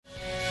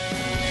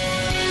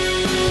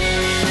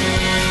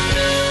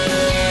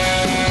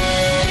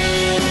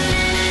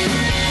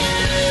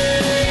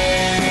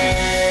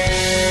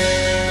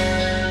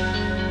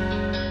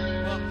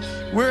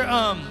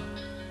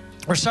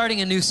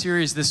starting a new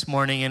series this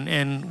morning,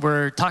 and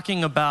we're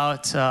talking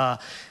about, I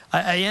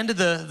ended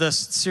the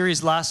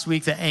series last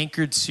week, the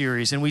Anchored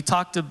series, and we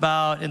talked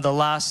about, in the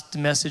last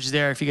message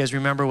there, if you guys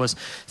remember, was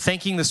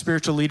thanking the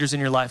spiritual leaders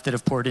in your life that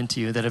have poured into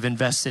you, that have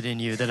invested in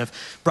you, that have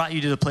brought you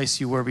to the place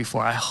you were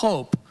before. I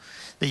hope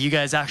that you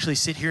guys actually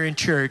sit here in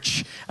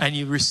church and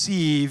you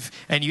receive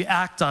and you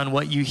act on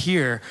what you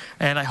hear.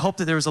 And I hope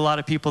that there was a lot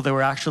of people that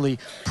were actually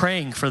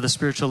praying for the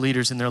spiritual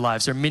leaders in their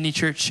lives. They're mini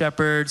church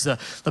shepherds,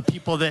 the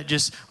people that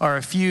just are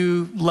a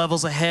few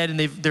levels ahead and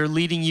they're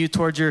leading you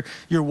towards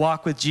your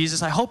walk with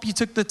Jesus. I hope you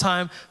took the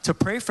time to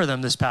pray for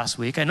them this past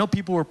week. I know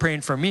people were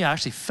praying for me. I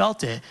actually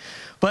felt it.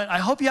 But I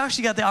hope you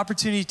actually got the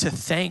opportunity to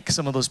thank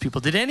some of those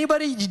people. Did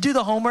anybody, you do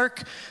the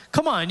homework?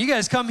 Come on, you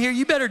guys come here,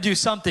 you better do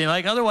something.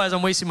 Like, otherwise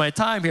I'm wasting my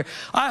time here.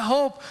 I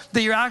hope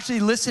that you're actually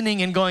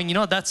listening and going, you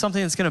know, that's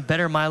something that's going to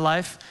better my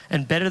life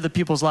and better the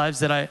people's lives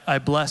that I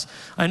bless.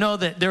 I know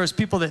that there was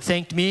people that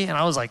thanked me and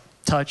I was like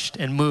touched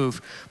and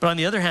moved. But on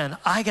the other hand,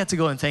 I got to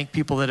go and thank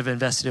people that have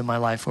invested in my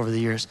life over the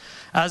years.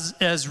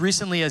 As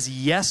recently as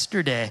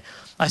yesterday,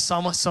 I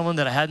saw someone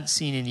that I hadn't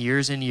seen in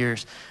years and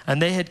years.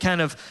 And they had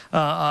kind of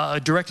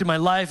directed my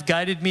life,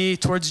 guided me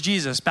towards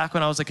Jesus back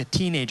when I was like a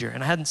teenager.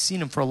 And I hadn't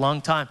seen him for a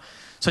long time.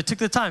 So I took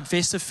the time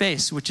face to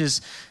face, which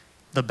is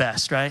the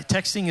best, right?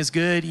 Texting is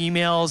good,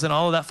 emails and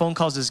all of that, phone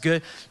calls is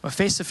good. But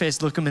face to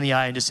face, look them in the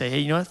eye and just say, hey,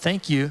 you know what?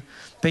 Thank you.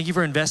 Thank you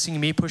for investing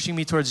in me, pushing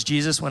me towards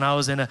Jesus when I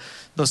was in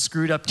those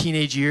screwed up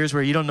teenage years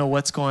where you don't know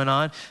what's going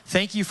on.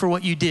 Thank you for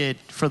what you did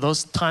for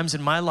those times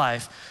in my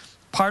life.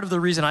 Part of the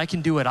reason I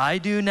can do what I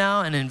do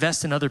now and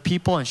invest in other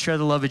people and share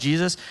the love of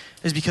Jesus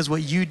is because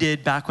what you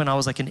did back when I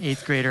was like an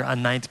 8th grader, a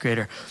 9th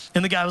grader.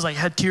 And the guy was like,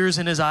 had tears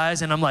in his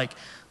eyes. And I'm like,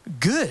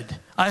 good.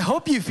 I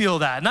hope you feel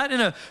that. Not in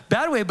a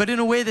bad way, but in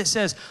a way that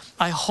says,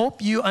 I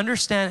hope you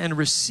understand and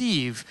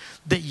receive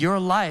that your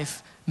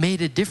life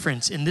made a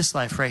difference in this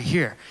life right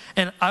here.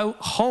 And I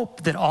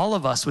hope that all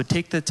of us would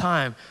take the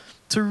time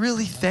to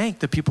really thank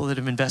the people that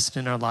have invested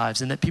in our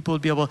lives and that people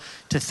would be able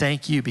to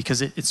thank you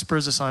because it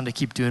spurs us on to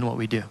keep doing what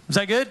we do. Is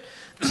that good?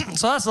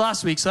 So that's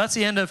last week. So that's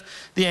the end of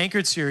the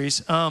Anchored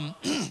series.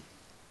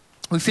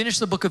 We finished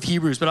the book of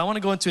Hebrews, but I want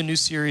to go into a new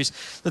series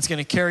that's going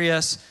to carry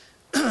us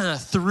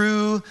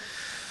through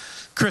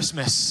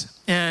Christmas.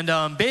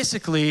 And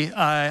basically,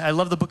 I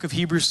love the book of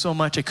Hebrews so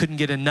much, I couldn't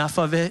get enough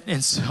of it.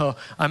 And so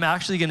I'm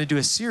actually going to do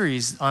a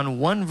series on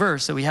one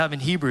verse that we have in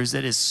Hebrews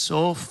that is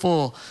so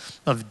full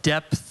of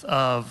depth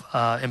of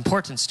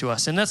importance to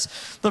us. And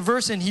that's the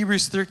verse in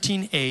Hebrews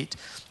 13:8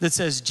 that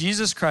says,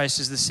 Jesus Christ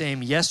is the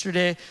same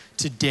yesterday,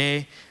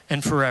 today,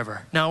 and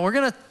forever. Now, we're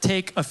going to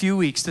take a few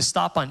weeks to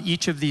stop on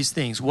each of these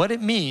things. What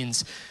it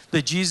means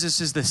that Jesus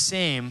is the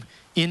same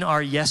in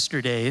our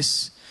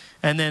yesterdays,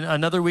 and then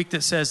another week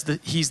that says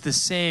that he's the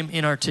same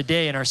in our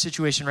today, in our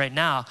situation right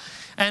now.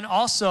 And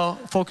also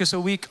focus a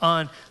week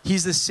on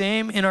he's the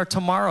same in our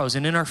tomorrows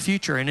and in our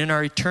future and in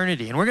our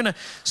eternity. And we're going to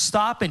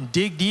stop and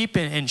dig deep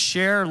and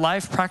share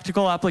life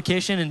practical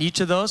application in each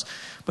of those.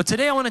 But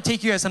today I want to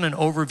take you guys on an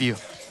overview.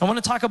 I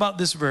want to talk about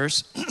this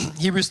verse,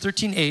 Hebrews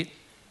 13:8.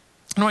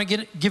 I want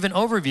to give an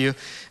overview.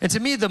 And to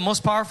me, the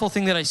most powerful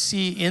thing that I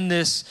see in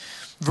this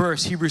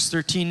verse, Hebrews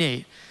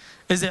 13:8,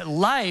 is that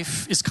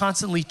life is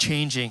constantly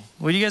changing.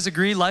 Would you guys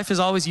agree? Life is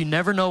always, you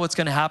never know what's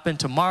going to happen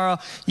tomorrow.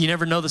 You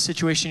never know the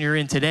situation you're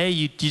in today.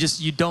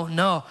 You don't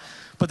know.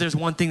 But there's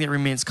one thing that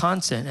remains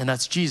constant, and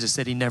that's Jesus,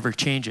 that he never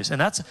changes.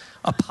 And that's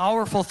a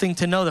powerful thing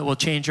to know that will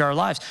change our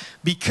lives.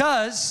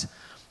 Because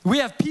we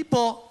have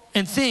people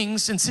and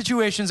things and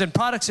situations and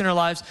products in our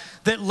lives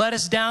that let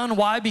us down.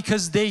 Why?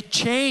 Because they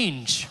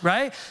change,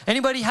 right?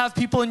 Anybody have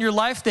people in your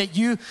life that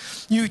you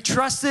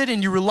trusted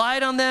and you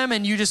relied on them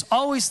and you just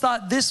always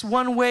thought this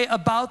one way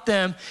about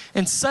them,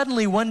 and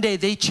suddenly one day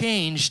they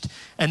changed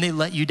and they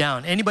let you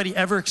down? Anybody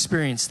ever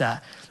experienced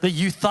that? That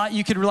you thought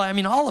you could rely? I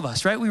mean, all of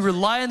us, right? We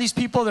rely on these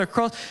people, they're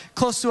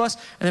close to us,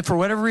 and then for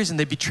whatever reason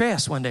they betray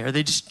us one day or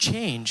they just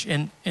change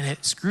and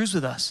it screws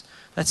with us.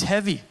 That's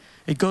heavy.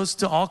 It goes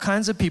to all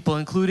kinds of people,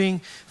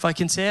 including, if I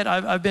can say it,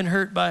 I've been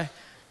hurt by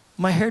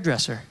my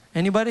hairdresser.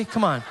 Anybody?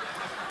 Come on.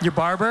 Your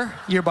barber,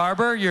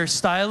 your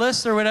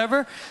stylist or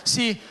whatever.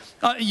 See,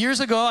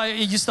 years ago, I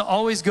used to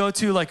always go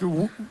to like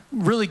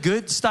really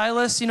good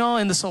stylists, you know,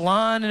 in the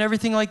salon and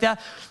everything like that.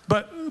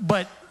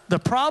 But the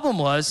problem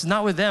was,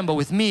 not with them, but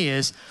with me,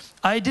 is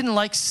I didn't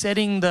like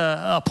setting the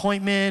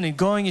appointment and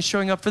going and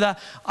showing up for that.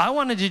 I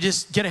wanted to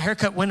just get a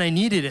haircut when I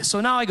needed it.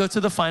 So now I go to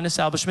the fine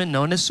establishment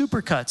known as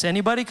Supercuts.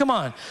 Anybody? Come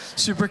on.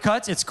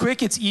 Supercuts. It's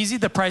quick. It's easy.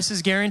 The price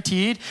is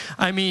guaranteed.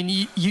 I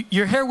mean,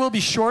 your hair will be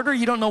shorter.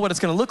 You don't know what it's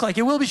going to look like.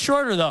 It will be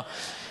shorter, though.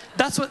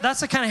 That's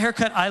the kind of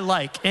haircut I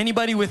like.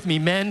 Anybody with me?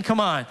 Men, come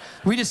on.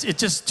 It's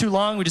just too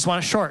long. We just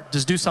want it short.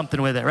 Just do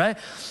something with it, right?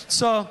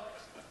 So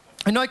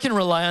I know I can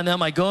rely on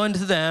them. I go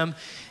into them.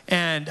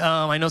 And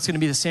I know it's going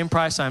to be the same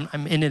price. I'm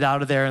in and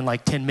out of there in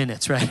like 10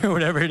 minutes, right? Or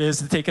whatever it is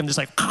to take them just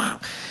like,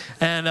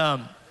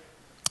 and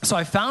so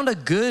I found a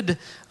good,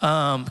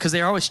 because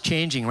they're always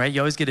changing, right?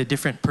 You always get a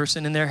different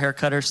person in there, hair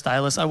cutter,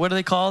 stylist. What are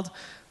they called?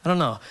 I don't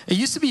know. It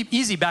used to be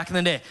easy back in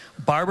the day.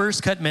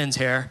 Barbers cut men's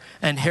hair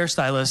and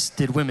hairstylists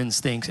did women's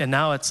things. And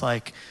now it's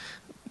like,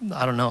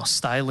 I don't know,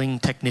 styling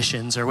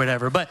technicians or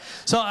whatever. But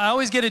so I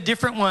always get a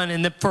different one.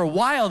 And for a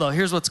while, though,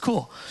 here's what's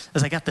cool,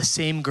 is I got the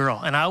same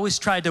girl. And I always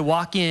tried to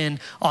walk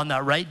in on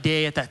that right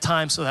day at that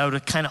time so that I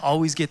would kind of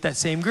always get that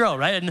same girl,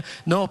 right? And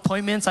no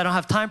appointments. I don't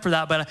have time for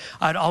that. But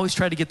I'd always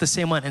try to get the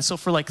same one. And so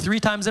for like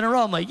 3 times in a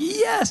row, I'm like,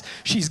 yes,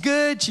 she's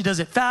good. She does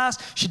it fast.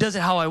 She does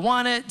it how I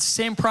want it.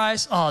 Same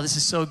price. Oh, this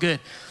is so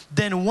good.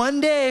 Then one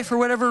day, for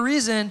whatever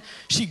reason,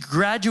 she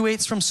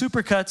graduates from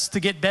Supercuts to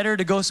get better,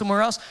 to go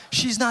somewhere else.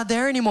 She's not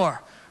there anymore.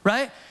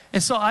 Right?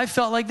 And so I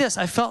felt like this.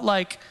 I felt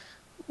like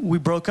we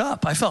broke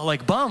up. I felt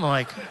like bum. I'm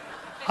like,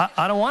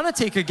 I don't want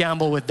to take a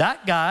gamble with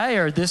that guy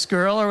or this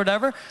girl or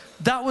whatever.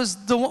 That was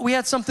we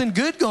had something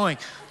good going.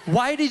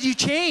 Why did you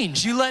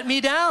change? You let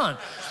me down.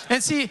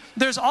 And see,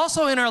 there's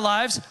also in our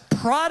lives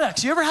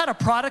products. You ever had a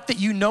product that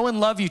you know and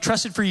love, you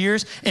trusted for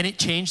years, and it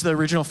changed the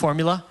original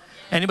formula?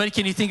 Anybody,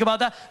 can you think about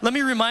that? Let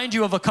me remind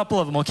you of a couple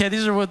of them, okay?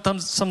 These are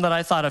some that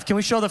I thought of. Can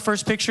we show the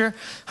first picture?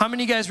 How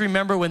many of you guys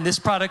remember when this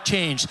product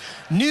changed?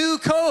 New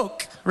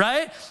Coke,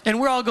 right?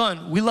 And we're all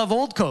going, we love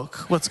old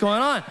Coke. What's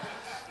going on?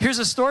 Here's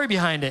a story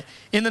behind it.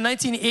 In the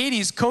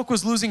 1980s, Coke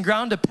was losing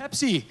ground to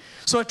Pepsi.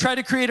 So it tried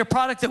to create a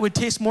product that would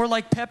taste more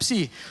like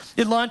Pepsi.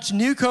 It launched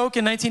New Coke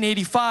in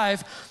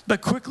 1985, but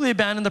quickly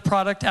abandoned the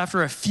product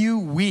after a few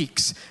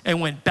weeks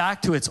and went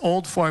back to its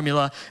old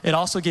formula. It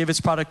also gave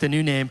its product a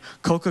new name,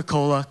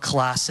 Coca-Cola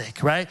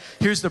Classic, right?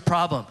 Here's the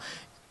problem.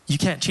 You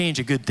can't change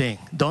a good thing.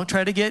 Don't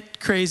try to get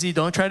crazy.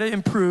 Don't try to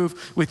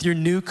improve with your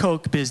new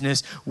Coke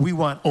business. We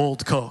want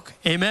old Coke.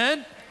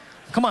 Amen?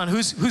 Come on,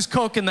 who's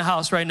Coke in the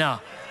house right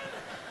now?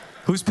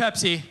 Who's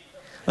Pepsi?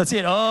 Let's see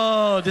it.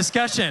 Oh,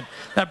 discussion.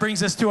 That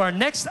brings us to our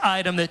next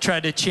item that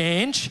tried to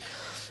change.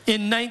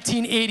 In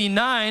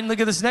 1989, look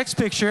at this next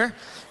picture.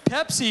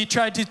 Pepsi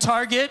tried to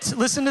target,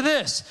 listen to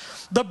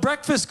this, the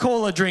breakfast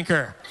cola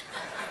drinker.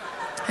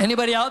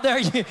 Anybody out there?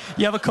 You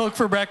have a Coke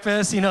for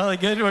breakfast? You know,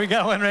 like good. We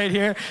got one right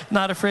here.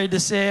 Not afraid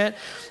to say it.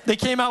 They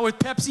came out with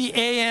Pepsi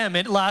AM.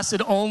 It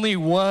lasted only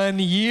 1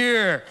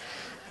 year.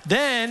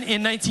 Then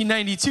in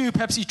 1992,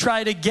 Pepsi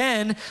tried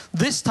again,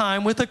 this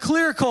time with a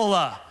clear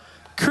cola.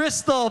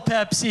 Crystal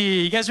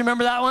Pepsi. You guys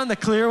remember that one, the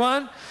clear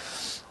one?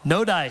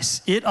 No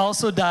dice. It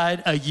also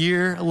died a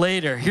year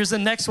later. Here's the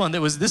next one.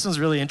 This one's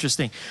really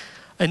interesting.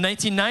 In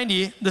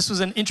 1990, this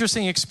was an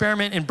interesting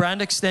experiment in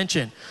brand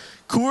extension.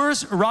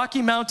 Coors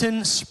Rocky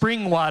Mountain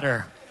Spring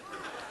Water.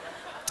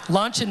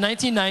 Launched in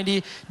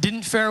 1990,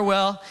 didn't fare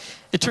well.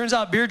 It turns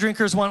out beer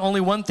drinkers want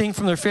only one thing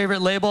from their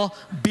favorite label,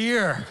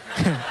 beer.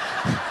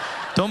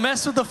 Don't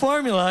mess with the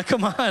formula.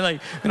 Come on,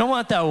 like we don't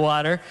want that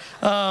water.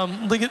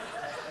 Look at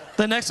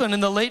the next one. In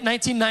the late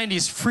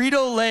 1990s,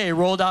 Frito-Lay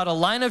rolled out a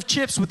line of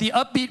chips with the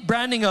upbeat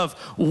branding of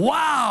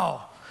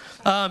wow.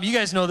 You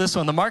guys know this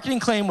one. The marketing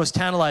claim was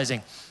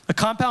tantalizing. A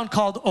compound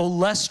called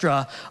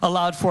Olestra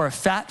allowed for a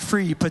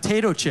fat-free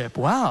potato chip.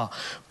 Wow.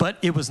 But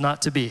it was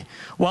not to be.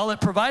 While it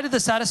provided the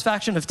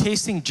satisfaction of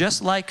tasting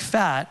just like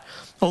fat,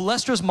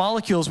 Olestra's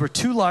molecules were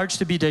too large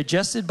to be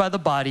digested by the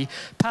body,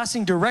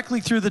 passing directly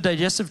through the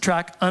digestive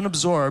tract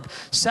unabsorbed.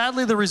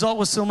 Sadly, the result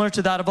was similar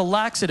to that of a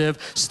laxative.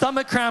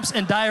 Stomach cramps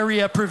and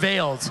diarrhea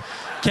prevailed.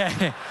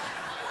 Okay.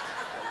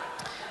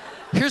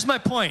 Here's my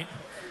point.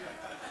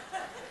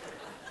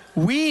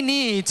 We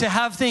need to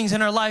have things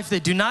in our life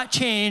that do not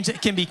change,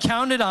 that can be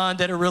counted on,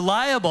 that are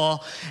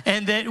reliable,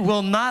 and that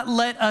will not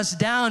let us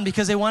down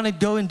because they want to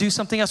go and do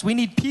something else. We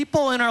need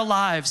people in our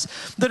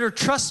lives that are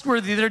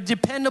trustworthy, that are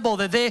dependable,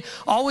 that they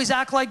always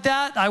act like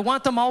that. I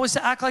want them always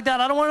to act like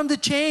that. I don't want them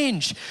to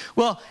change.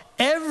 Well,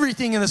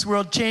 everything in this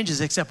world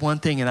changes except one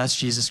thing, and that's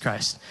Jesus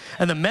Christ.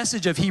 And the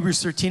message of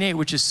Hebrews 13:8,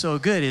 which is so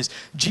good, is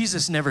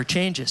Jesus never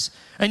changes.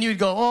 And you would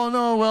go, oh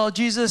no, well,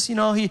 Jesus, you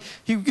know, he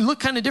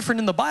looked kind of different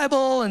in the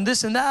Bible and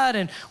this and that,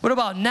 and what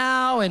about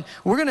now? And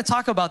we're going to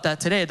talk about that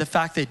today, the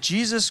fact that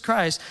Jesus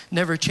Christ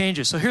never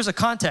changes. So here's a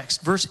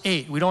context, verse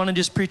 8. We don't want to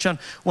just preach on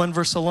one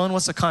verse alone.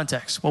 What's the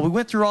context? Well, we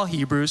went through all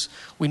Hebrews.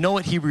 We know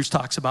what Hebrews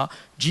talks about.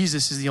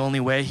 Jesus is the only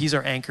way. He's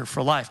our anchor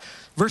for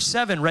life. Verse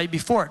 7, right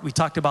before it, we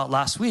talked about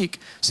last week,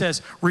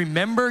 says,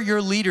 remember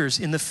your leaders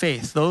in the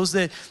faith, those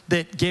that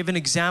gave an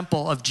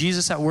example of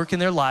Jesus at work in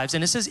their lives.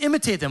 And it says,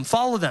 imitate them,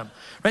 follow them.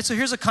 Right? So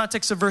here's the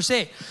context of verse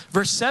 8.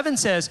 Verse 7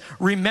 says,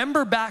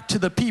 remember back to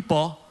the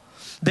people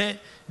that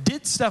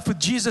did stuff with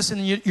Jesus in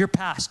your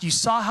past. You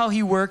saw how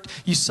he worked.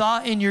 You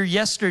saw in your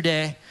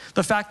yesterday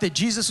the fact that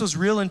Jesus was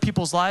real in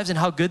people's lives and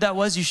how good that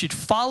was. You should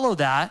follow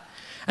that.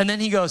 And then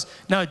he goes,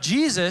 now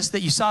Jesus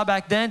that you saw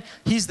back then,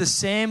 he's the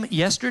same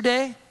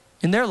yesterday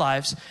in their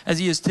lives as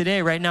he is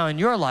today, right now in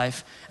your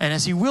life, and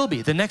as he will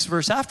be. The next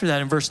verse after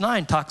that, in verse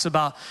 9, talks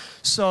about,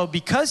 so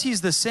because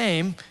he's the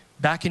same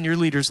back in your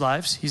leaders'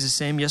 lives, he's the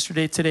same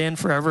yesterday, today, and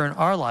forever in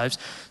our lives,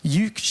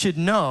 you should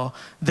know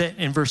that,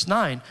 in verse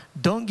 9,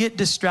 don't get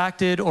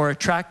distracted or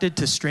attracted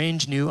to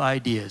strange new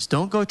ideas.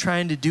 Don't go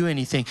trying to do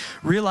anything.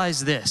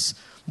 Realize this.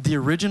 The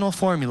original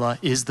formula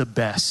is the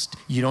best.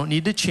 You don't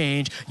need to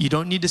change. You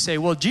don't need to say,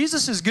 well,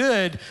 Jesus is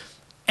good,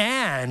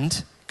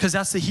 and because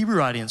that's the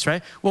Hebrew audience,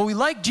 right? Well, we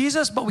like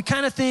Jesus, but we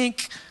kind of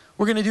think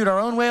we're going to do it our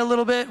own way a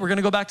little bit. We're going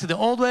to go back to the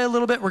old way a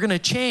little bit. We're going to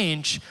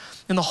change.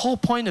 And the whole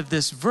point of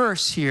this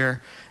verse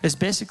here is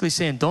basically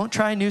saying, don't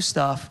try new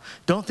stuff.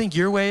 Don't think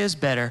your way is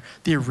better.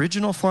 The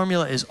original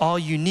formula is all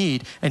you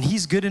need. And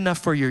he's good enough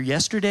for your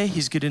yesterday.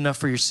 He's good enough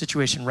for your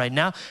situation right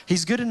now.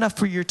 He's good enough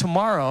for your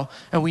tomorrow.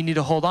 And we need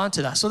to hold on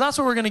to that. So that's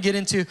what we're going to get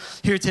into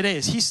here today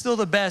is he's still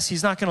the best.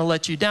 He's not going to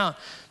let you down.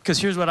 Because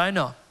here's what I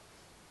know.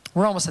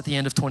 We're almost at the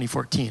end of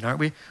 2014, aren't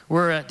we?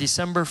 We're at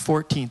December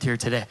 14th here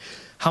today.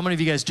 How many of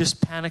you guys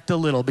just panicked a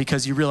little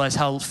because you realize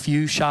how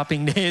few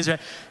shopping days, right?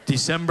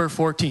 December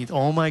 14th,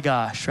 oh my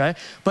gosh, right?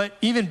 But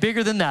even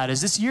bigger than that is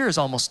this year is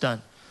almost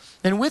done.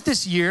 And with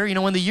this year,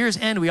 when the years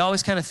end, we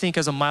always kind of think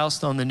as a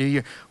milestone, the new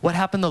year, what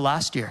happened the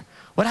last year?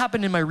 What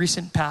happened in my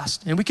recent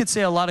past? And we could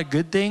say a lot of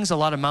good things, a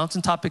lot of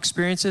mountaintop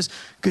experiences,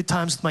 good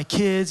times with my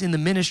kids, in the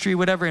ministry,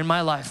 whatever, in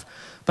my life.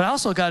 But I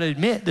also got to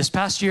admit, this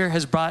past year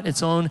has brought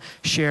its own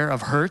share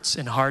of hurts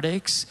and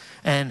heartaches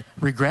and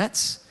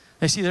regrets.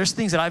 I see there's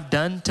things that I've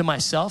done to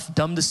myself,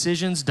 dumb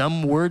decisions,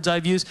 dumb words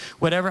I've used,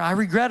 whatever. I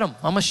regret them.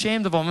 I'm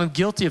ashamed of them. I'm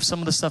guilty of some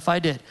of the stuff I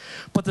did.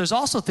 But there's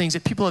also things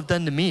that people have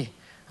done to me.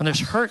 And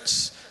there's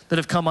hurts that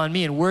have come on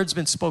me and words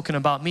been spoken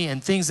about me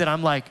and things that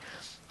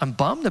I'm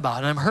bummed about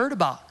and I'm hurt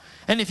about.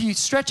 And if you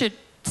stretch it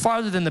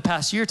farther than the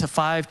past year to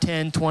 5,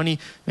 10, 20,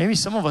 maybe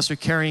some of us are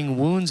carrying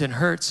wounds and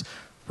hurts,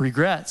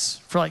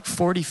 regrets for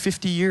 40,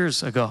 50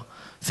 years ago.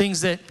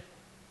 Things that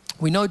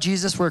we know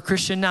Jesus, we're a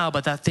Christian now,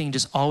 but that thing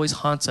just always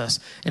haunts us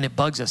and it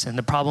bugs us. And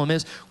the problem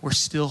is we're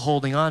still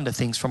holding on to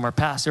things from our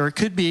past. Or it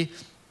could be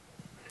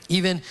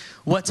even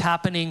what's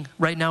happening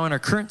right now in our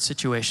current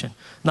situation.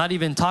 Not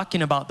even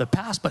talking about the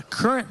past, but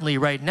currently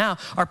right now.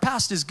 Our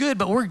past is good,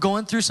 but we're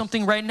going through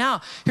something right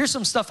now. Here's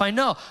some stuff I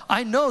know.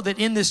 I know that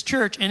in this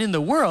church and in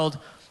the world,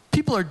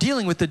 people are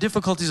dealing with the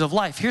difficulties of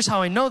life. Here's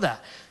how I know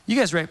that. You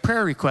guys write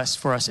prayer requests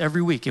for us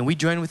every week, and we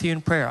join with you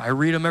in prayer. I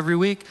read them every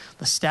week,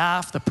 the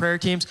staff, the prayer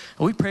teams,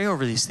 and we pray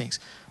over these things.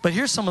 But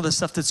here's some of the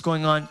stuff that's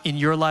going on in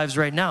your lives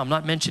right now. I'm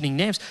not mentioning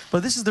names,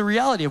 but this is the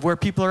reality of where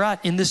people are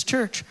at in this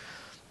church.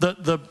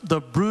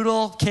 The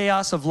brutal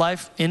chaos of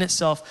life in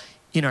itself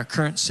in our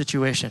current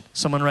situation.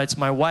 Someone writes,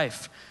 my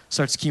wife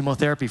starts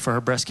chemotherapy for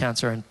her breast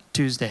cancer on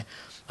Tuesday.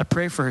 I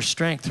pray for her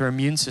strength, her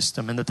immune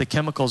system, and that the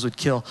chemicals would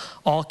kill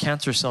all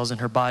cancer cells in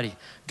her body.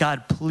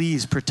 God,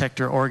 please protect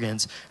her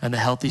organs and the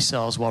healthy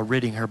cells while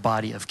ridding her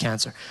body of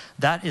cancer.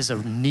 That is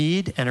a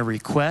need and a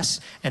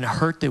request and a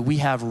hurt that we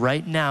have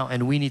right now,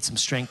 and we need some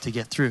strength to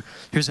get through.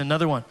 Here's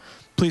another one.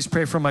 Please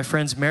pray for my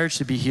friend's marriage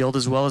to be healed,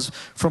 as well as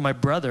for my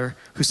brother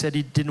who said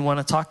he didn't want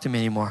to talk to me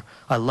anymore.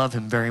 I love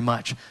him very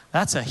much.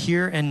 That's a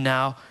here and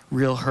now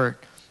real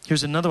hurt.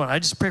 Here's another one. I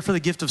just pray for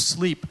the gift of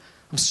sleep.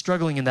 I'm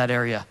struggling in that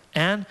area.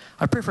 And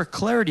I pray for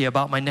clarity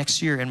about my next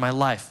year in my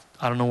life.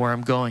 I don't know where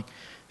I'm going.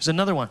 There's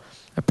another one.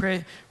 I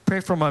pray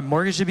for my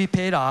mortgage to be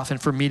paid off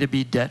and for me to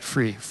be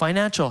debt-free.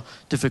 Financial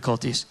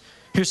difficulties.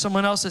 Here's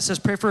someone else that says,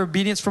 pray for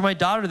obedience for my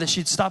daughter, that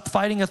she'd stop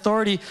fighting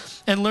authority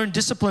and learn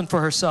discipline for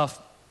herself.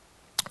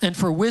 And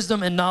for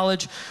wisdom and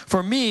knowledge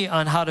for me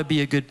on how to be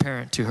a good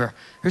parent to her.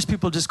 Here's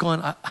people just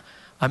going,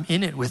 I'm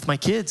in it with my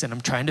kids and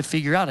I'm trying to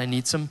figure out, I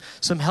need some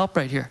help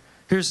right here.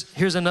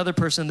 Here's another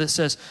person that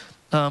says,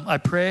 I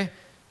pray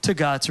to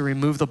God to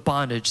remove the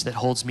bondage that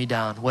holds me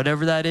down.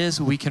 Whatever that is,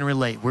 we can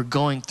relate. We're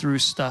going through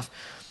stuff.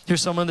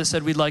 Here's someone that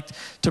said we'd like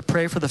to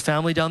pray for the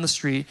family down the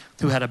street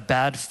who had a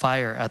bad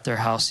fire at their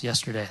house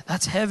yesterday.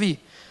 That's heavy.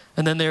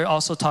 And then they're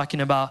also talking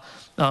about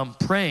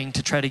praying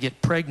to try to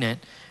get pregnant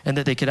and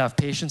that they could have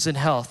patience and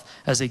health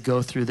as they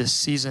go through this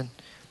season.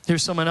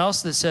 Here's someone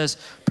else that says,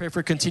 pray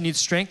for continued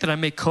strength that I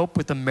may cope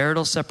with the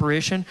marital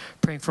separation,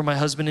 praying for my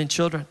husband and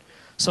children.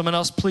 Someone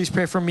else, please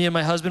pray for me and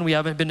my husband. We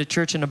haven't been to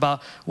church in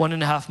about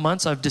 1.5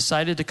 months. I've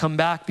decided to come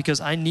back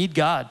because I need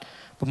God,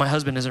 but my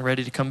husband isn't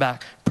ready to come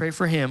back. Pray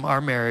for him,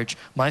 our marriage,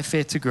 my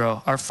faith to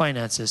grow, our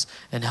finances,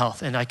 and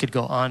health. And I could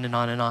go on and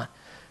on and on.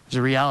 There's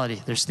a reality.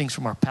 There's things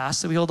from our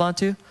past that we hold on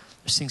to.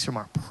 There's things from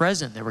our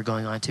present that we're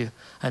going on to.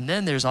 And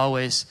then there's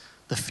always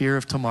the fear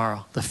of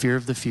tomorrow, the fear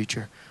of the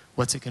future.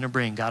 What's it going to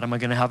bring? God, am I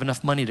going to have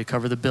enough money to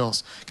cover the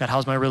bills? God,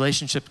 how's my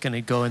relationship going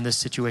to go in this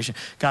situation?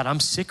 God, I'm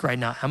sick right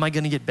now. Am I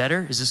going to get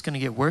better? Is this going to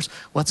get worse?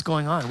 What's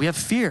going on? We have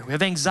fear. We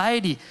have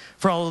anxiety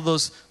for all of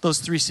those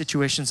three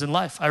situations in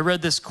life. I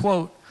read this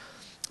quote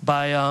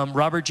by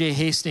Robert J.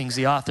 Hastings,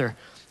 the author.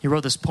 He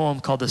wrote this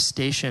poem called The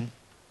Station,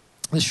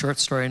 this short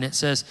story, and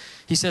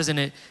he says in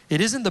it,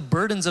 it isn't the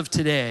burdens of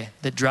today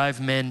that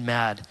drive men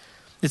mad.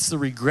 It's the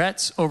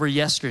regrets over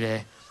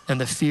yesterday and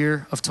the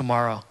fear of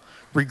tomorrow.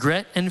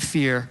 Regret and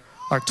fear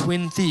are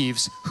twin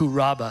thieves who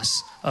rob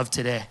us of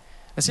today.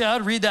 And see, I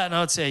would read that and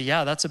I would say,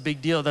 yeah, that's a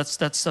big deal. That's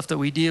stuff that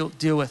we deal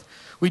with.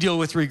 We deal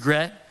with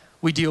regret.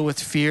 We deal with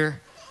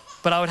fear.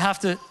 But I would have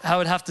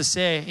to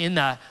say in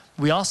that,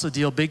 we also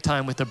deal big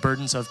time with the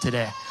burdens of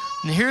today.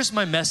 And here's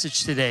my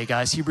message today,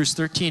 guys. Hebrews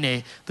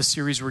 13:8, the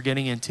series we're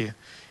getting into,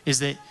 is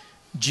that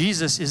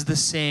Jesus is the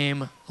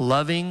same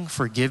loving,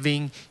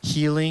 forgiving,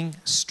 healing,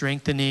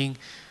 strengthening,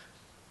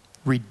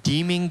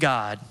 redeeming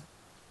God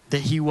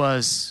that he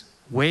was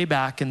way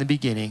back in the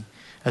beginning,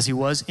 as he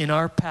was in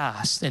our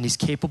past, and he's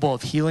capable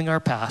of healing our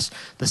past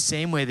the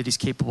same way that he's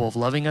capable of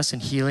loving us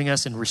and healing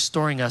us and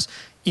restoring us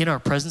in our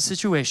present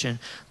situation,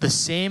 the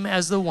same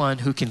as the one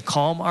who can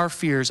calm our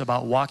fears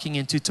about walking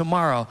into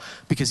tomorrow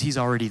because he's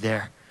already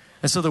there.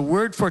 And so the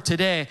word for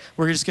today,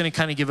 we're just going to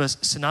kind of give a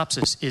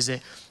synopsis, is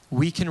that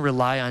we can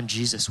rely on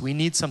Jesus. We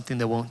need something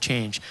that won't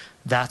change.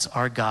 That's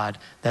our God.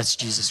 That's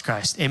Jesus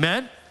Christ.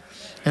 Amen?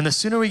 And the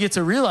sooner we get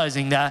to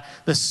realizing that,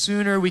 the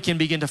sooner we can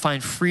begin to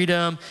find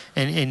freedom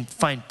and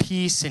find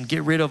peace and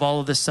get rid of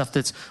all of this stuff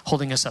that's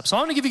holding us up. So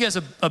I want to give you guys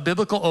a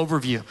biblical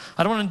overview.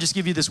 I don't want to just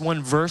give you this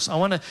one verse. I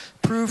want to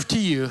prove to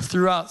you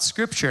throughout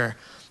Scripture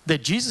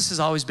that Jesus has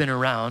always been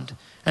around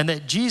and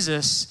that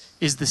Jesus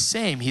is the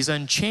same. He's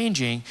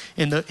unchanging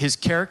in his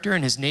character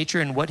and his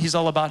nature and what he's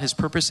all about, his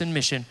purpose and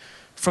mission,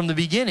 from the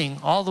beginning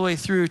all the way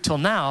through till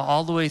now,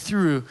 all the way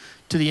through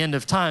to the end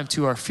of time,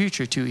 to our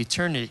future, to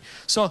eternity.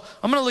 So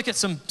I'm going to look at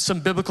some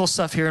biblical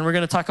stuff here, and we're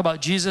going to talk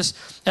about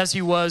Jesus as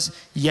he was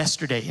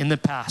yesterday, in the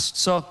past.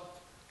 So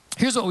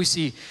here's what we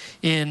see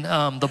in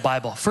the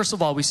Bible. First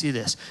of all, we see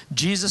this.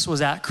 Jesus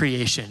was at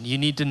creation. You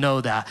need to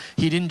know that.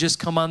 He didn't just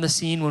come on the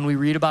scene when we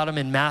read about him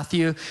in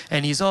Matthew,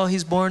 and he's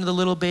born the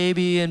little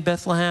baby in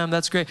Bethlehem.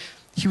 That's great.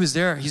 He was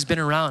there. He's been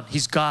around.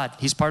 He's God.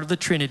 He's part of the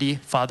Trinity,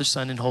 Father,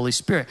 Son, and Holy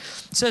Spirit.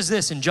 It says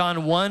this in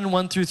John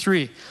 1 through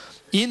 3.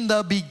 In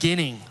the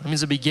beginning, that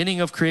means the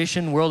beginning of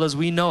creation, world as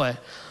we know it,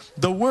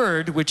 the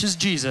Word, which is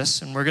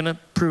Jesus, and we're going to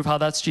prove how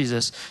that's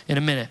Jesus in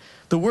a minute.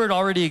 The Word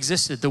already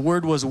existed. The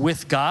Word was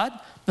with God,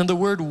 and the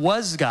Word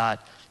was God.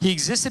 He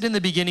existed in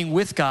the beginning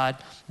with God.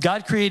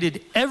 God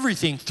created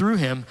everything through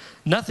him.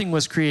 Nothing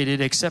was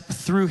created except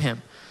through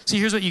him. See,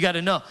 here's what you got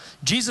to know.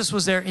 Jesus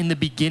was there in the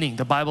beginning.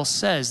 The Bible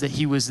says that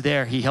he was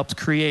there. He helped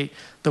create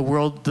the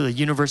world, the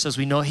universe as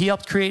we know. He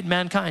helped create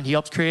mankind. He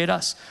helped create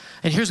us.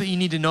 And here's what you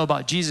need to know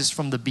about Jesus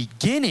from the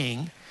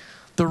beginning.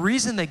 The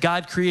reason that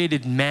God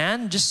created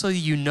man, just so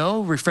you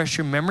know, refresh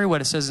your memory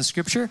what it says in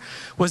Scripture,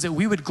 was that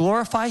we would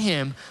glorify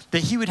him,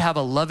 that he would have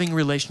a loving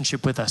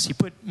relationship with us. He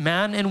put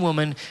man and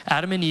woman,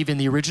 Adam and Eve, in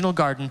the original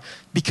garden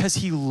because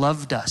he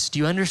loved us. Do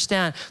you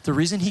understand? The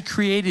reason he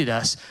created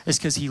us is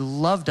because he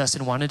loved us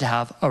and wanted to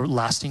have a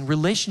lasting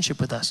relationship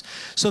with us.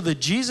 So the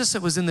Jesus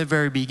that was in the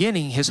very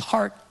beginning, his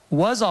heart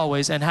was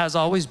always and has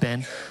always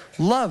been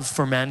love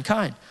for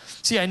mankind.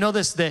 See, I know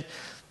this, that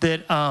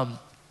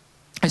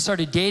I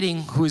started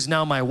dating who is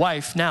now my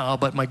wife now,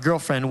 but my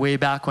girlfriend way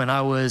back when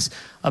I was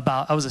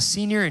a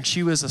senior and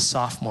she was a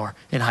sophomore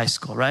in high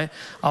school, right?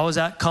 I was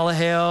at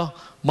Kalaheo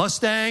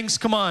Mustangs.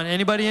 Come on,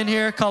 anybody in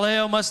here?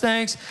 Kalaheo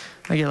Mustangs?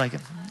 I get like a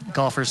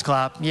golfer's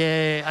clap.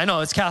 Yay. I know,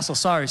 it's Castle.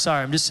 Sorry.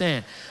 I'm just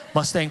saying.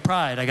 Mustang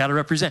pride. I got to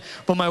represent.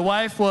 But my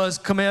wife was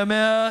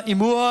Kamehameha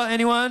Imua.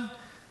 Anyone?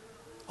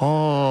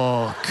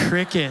 Oh,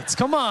 crickets.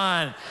 Come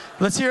on.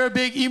 Let's hear a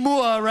big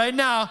Imua right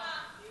now.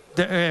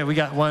 There, we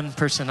got one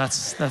person.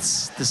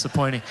 That's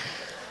disappointing.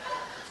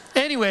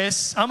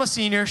 Anyways, I'm a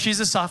senior. She's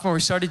a sophomore. We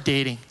started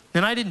dating.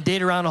 And I didn't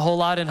date around a whole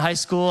lot in high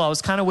school. I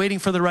was kind of waiting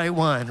for the right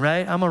one,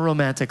 right? I'm a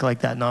romantic like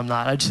that. No, I'm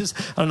not. I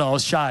don't know. I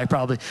was shy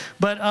probably.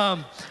 But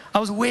I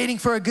was waiting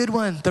for a good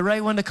one, the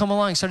right one to come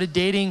along. I started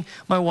dating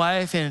my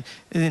wife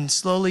and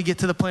slowly get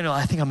to the point of,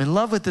 I think I'm in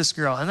love with this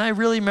girl. And I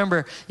really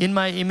remember in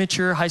my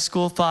immature high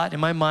school thought, in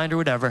my mind or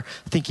whatever,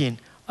 thinking,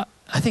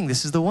 I think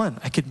this is the one.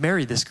 I could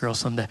marry this girl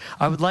someday.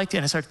 I would like to.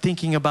 And I started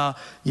thinking about,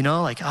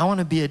 like, I want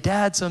to be a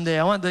dad someday.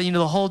 I want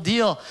the whole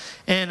deal.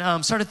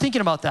 And started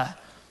thinking about that.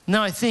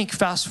 Now I think,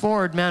 fast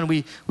forward, man,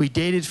 we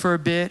dated for a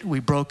bit. We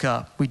broke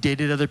up. We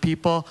dated other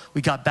people.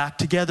 We got back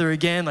together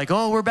again. Like,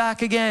 oh, we're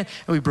back again.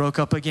 And we broke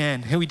up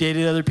again. And we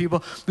dated other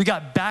people. We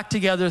got back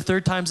together.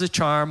 Third time's the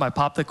charm. I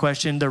popped the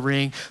question, the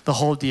ring, the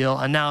whole deal.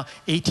 And now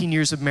 18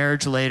 years of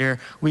marriage later,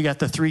 we got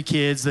the 3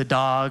 kids, the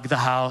dog, the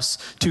house,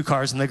 2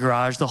 cars in the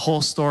garage, the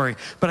whole story.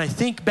 But I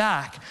think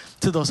back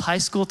to those high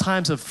school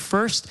times of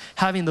first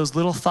having those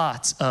little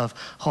thoughts of,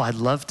 oh, I'd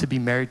love to be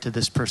married to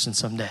this person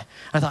someday.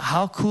 I thought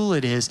how cool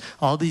it is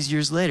all these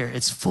years later.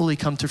 It's fully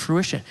come to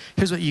fruition.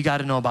 Here's what you got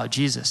to know about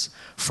Jesus.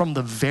 From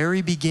the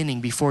very beginning,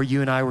 before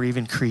you and I were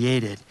even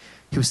created,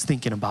 he was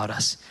thinking about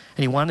us.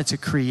 And he wanted to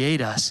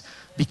create us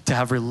to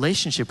have a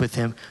relationship with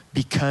him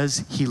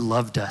because he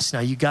loved us.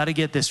 Now, you got to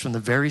get this from the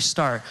very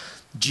start.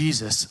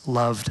 Jesus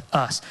loved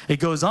us.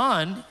 It goes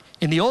on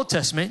in the Old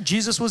Testament.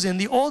 Jesus was in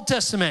the Old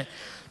Testament.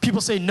 People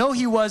say, no,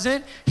 he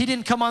wasn't. He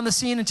didn't come on the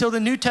scene until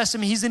the New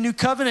Testament. He's the New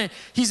Covenant.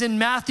 He's in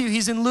Matthew.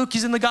 He's in Luke.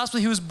 He's in the Gospel.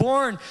 He was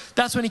born.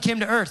 That's when he came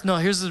to earth. No,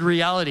 here's the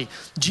reality.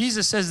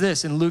 Jesus says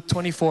this in Luke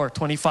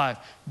 24:25.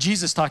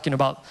 Jesus talking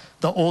about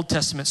the Old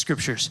Testament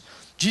scriptures.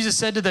 Jesus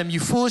said to them, you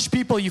foolish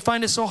people, you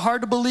find it so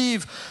hard to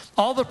believe.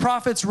 All the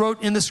prophets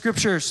wrote in the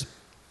scriptures.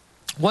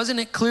 Wasn't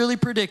it clearly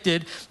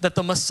predicted that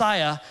the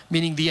Messiah,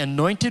 meaning the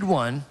anointed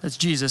one, that's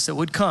Jesus, that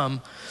would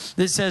come,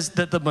 it says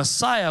that the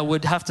Messiah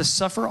would have to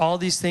suffer all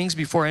these things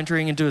before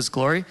entering into his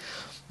glory?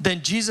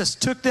 Then Jesus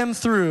took them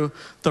through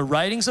the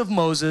writings of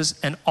Moses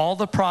and all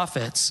the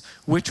prophets,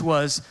 which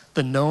was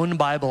the known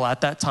Bible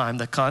at that time.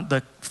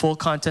 The full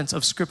contents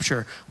of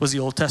Scripture was the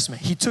Old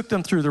Testament. He took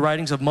them through the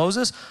writings of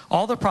Moses,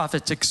 all the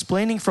prophets,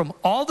 explaining from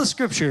all the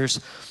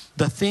Scriptures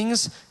the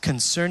things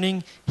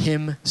concerning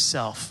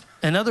himself.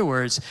 In other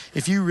words,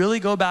 if you really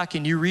go back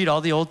and you read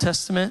all the Old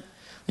Testament,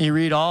 and you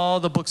read all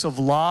the books of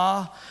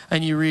law,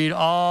 and you read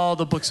all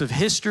the books of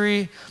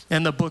history,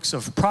 and the books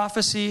of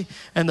prophecy,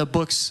 and the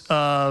books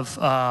of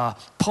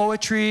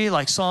poetry,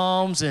 like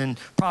Psalms and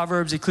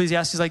Proverbs,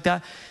 Ecclesiastes, like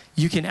that,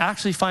 you can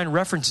actually find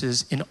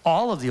references in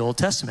all of the Old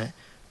Testament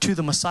to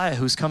the Messiah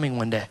who's coming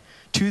one day,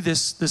 to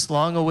this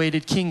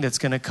long-awaited king that's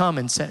going to come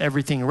and set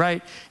everything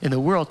right in the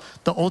world.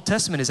 The Old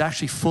Testament is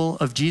actually full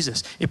of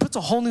Jesus. It puts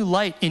a whole new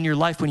light in your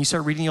life when you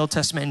start reading the Old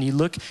Testament and you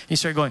look and you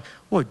start going,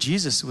 whoa,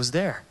 Jesus was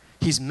there.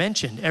 He's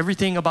mentioned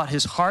everything about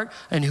his heart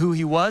and who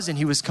he was and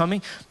he was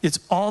coming. It's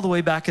all the way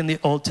back in the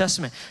Old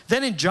Testament.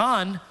 Then in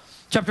John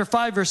chapter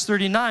 5, verse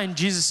 39,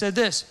 Jesus said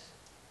this,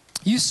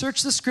 you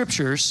search the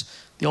Scriptures,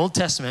 the Old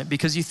Testament,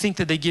 because you think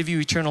that they give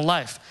you eternal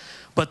life.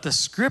 But the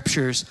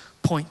Scriptures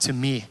point to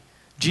me.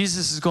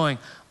 Jesus is going,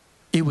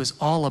 it was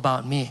all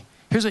about me.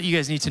 Here's what you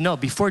guys need to know.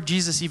 Before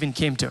Jesus even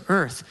came to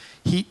earth,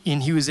 he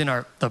was in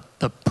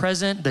the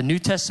present, the New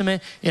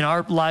Testament, in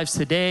our lives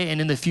today, and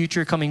in the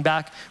future, coming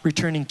back,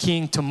 returning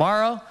king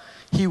tomorrow.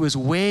 He was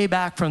way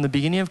back from the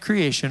beginning of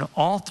creation,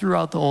 all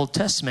throughout the Old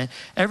Testament.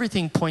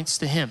 Everything points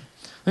to him.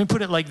 Let me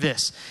put it like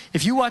this.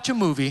 If you watch a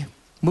movie,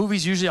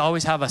 movies usually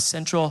always have a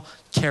central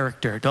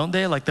character, don't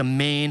they? Like the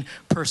main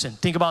person.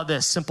 Think about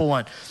this, simple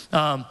one.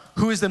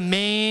 Who is the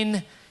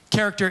main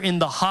character in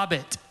The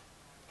Hobbit?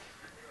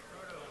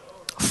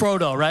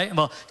 Frodo, right?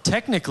 Well,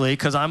 technically,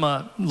 because I'm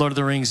a Lord of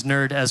the Rings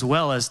nerd as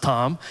well as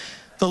Tom,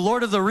 the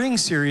Lord of the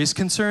Rings series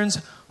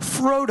concerns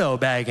Frodo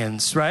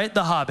Baggins, right?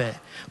 The Hobbit.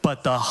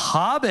 But the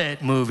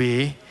Hobbit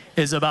movie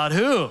is about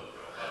who?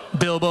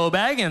 Bilbo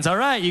Baggins. All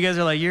right, you guys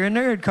are like, you're a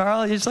nerd,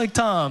 Carl. You're just like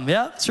Tom.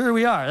 Yeah, sure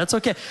we are. That's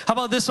okay. How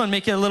about this one?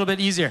 Make it a little bit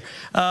easier.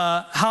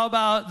 How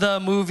about the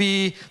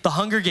movie The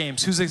Hunger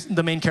Games? Who's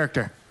the main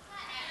character?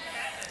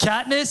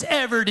 Katniss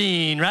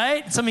Everdeen,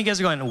 right? Some of you guys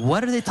are going,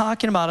 what are they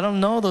talking about? I don't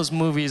know those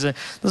movies.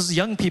 Those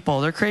young people,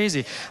 they're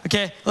crazy.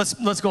 Okay,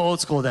 let's go old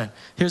school then.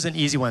 Here's an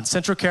easy one.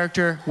 Central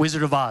character,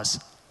 Wizard of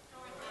Oz.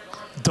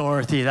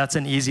 Dorothy, that's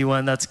an easy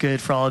one. That's good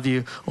for all of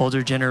you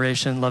older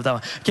generation. Love that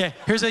one. Okay,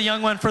 here's a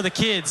young one for the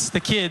kids, the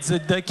keikis,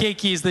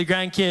 the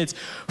grandkids.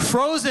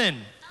 Frozen.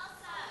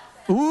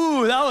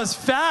 Ooh, that was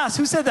fast.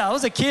 Who said that? That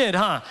was a kid,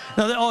 huh?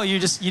 No, you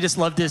just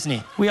love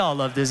Disney. We all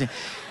love Disney.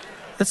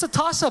 It's a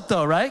toss-up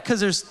though, right? Because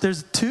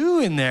there's two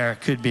in there,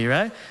 could be,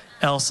 right?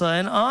 Elsa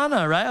and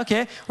Anna, right?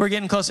 Okay, we're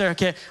getting closer.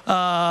 Okay,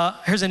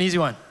 here's an easy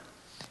one.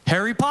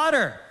 Harry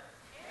Potter.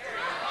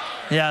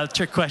 Yeah,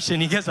 trick question.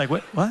 You guys are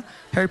like, what?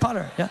 Harry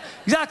Potter, yeah.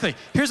 Exactly.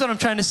 Here's what I'm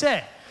trying to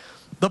say.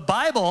 The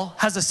Bible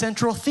has a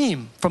central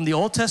theme from the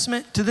Old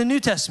Testament to the New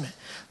Testament.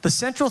 The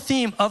central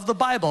theme of the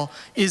Bible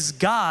is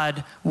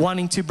God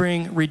wanting to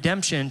bring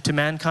redemption to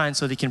mankind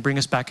so that he can bring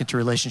us back into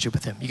relationship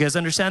with him. You guys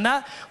understand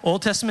that?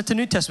 Old Testament to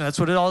New Testament, that's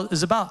what it all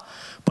is about.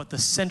 But the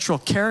central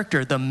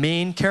character, the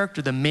main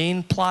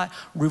plot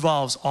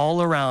revolves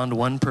all around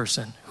one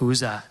person. Who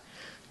is that?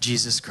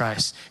 Jesus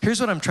Christ. Here's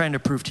what I'm trying to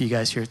prove to you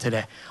guys here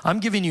today. I'm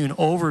giving you an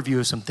overview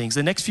of some things.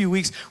 The next few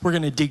weeks, we're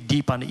going to dig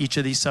deep onto each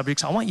of these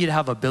subjects. I want you to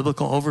have a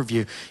biblical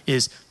overview.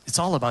 It's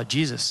all about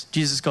Jesus.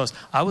 Jesus goes,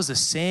 I was the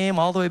same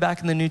all the way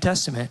back in the New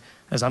Testament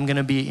as I'm going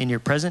to be in your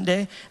present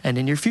day and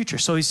in your future.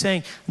 So he's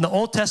saying in the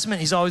Old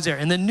Testament, he's always there.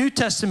 In the New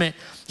Testament,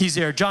 he's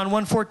there. John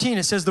 1:14,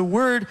 it says the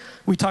Word,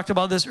 we talked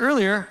about this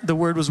earlier, the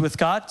Word was with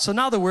God. So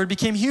now the Word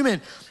became human.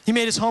 He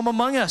made his home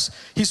among us.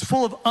 He's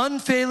full of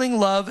unfailing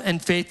love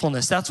and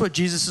faithfulness. That's what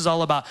Jesus is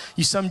all about.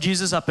 You sum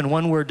Jesus up in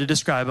one word to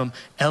describe him,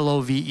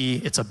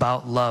 L-O-V-E. It's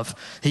about love.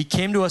 He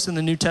came to us in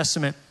the New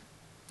Testament.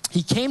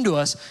 He came to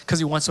us because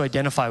he wants to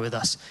identify with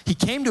us. He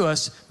came to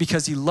us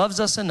because he loves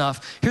us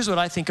enough. Here's what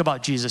I think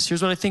about Jesus.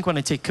 Here's what I think when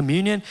I take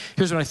communion.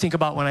 Here's what I think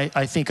about when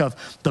I think of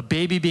the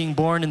baby being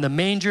born in the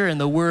manger and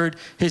the word,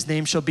 his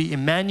name shall be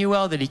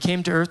Emmanuel, that he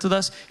came to earth with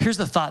us. Here's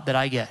the thought that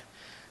I get,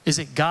 is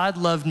that God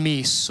loved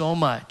me so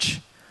much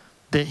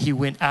that he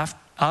went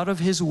out of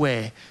his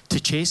way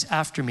to chase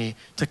after me,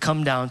 to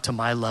come down to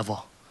my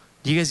level.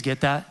 Do you guys get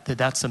that?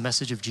 That's the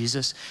message of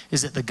Jesus?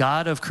 Is that the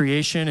God of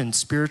creation and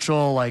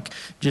spiritual, like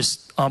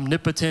just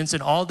omnipotence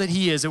and all that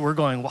he is, that we're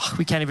going, wow,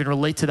 we can't even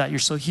relate to that. You're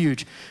so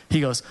huge.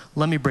 He goes,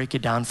 let me break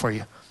it down for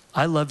you.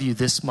 I love you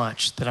this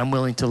much that I'm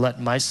willing to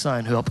let my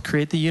son, who helped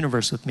create the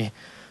universe with me,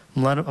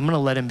 I'm going to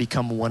let him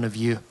become one of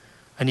you.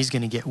 And he's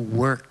going to get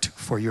worked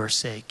for your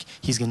sake.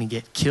 He's going to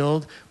get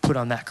killed, put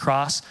on that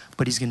cross,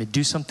 but he's going to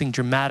do something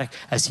dramatic.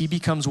 As he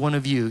becomes one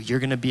of you, you're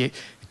going to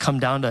come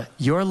down to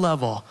your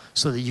level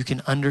so that you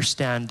can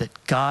understand that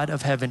God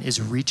of heaven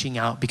is reaching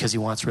out because he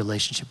wants a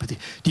relationship with you.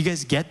 Do you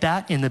guys get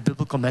that in the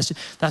biblical message?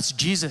 That's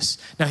Jesus.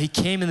 Now, he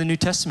came in the New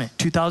Testament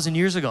 2,000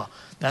 years ago.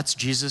 That's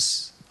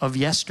Jesus of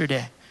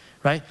yesterday.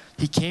 right?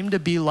 He came to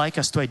be like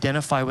us, to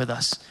identify with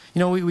us. You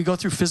know, we go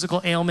through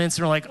physical ailments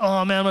and we're like,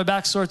 oh man, my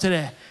back's sore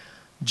today.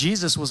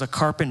 Jesus was a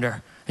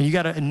carpenter. And you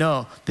got to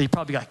know that he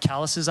probably got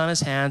calluses on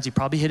his hands. He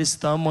probably hit his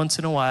thumb once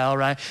in a while,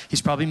 right?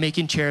 He's probably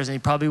making chairs, and he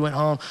probably went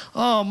home,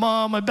 oh,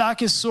 Mom, my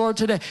back is sore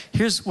today.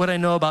 Here's what I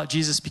know about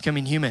Jesus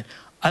becoming human.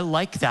 I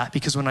like that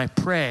because when I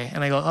pray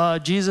and I go, oh,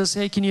 Jesus,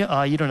 hey, can you,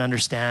 you don't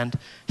understand.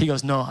 He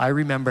goes, no, I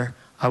remember.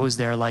 I was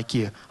there like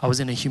you. I was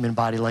in a human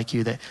body like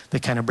you that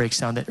kind of breaks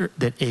down,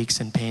 that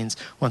aches and pains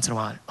once in a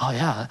while. Oh,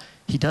 yeah,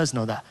 he does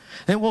know that.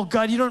 And, well,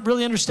 God, you don't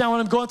really understand what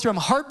I'm going through. I'm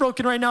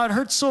heartbroken right now. It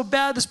hurts so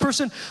bad. This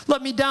person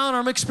let me down, or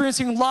I'm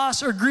experiencing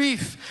loss or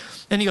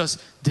grief. And he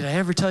goes, did I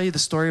ever tell you the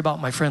story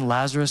about my friend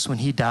Lazarus when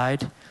he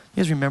died? You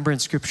guys remember in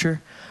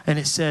Scripture? And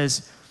it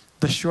says,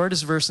 the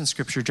shortest verse in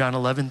Scripture, John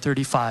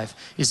 11:35,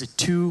 is a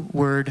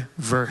 2-word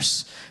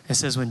verse. It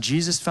says, when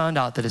Jesus found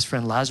out that his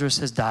friend Lazarus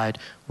has died,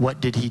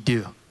 what did he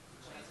do?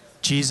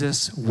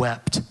 Jesus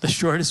wept. The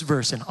shortest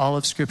verse in all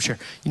of Scripture.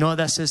 You know what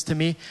that says to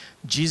me?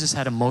 Jesus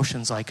had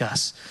emotions like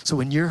us. So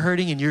when you're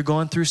hurting and you're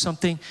going through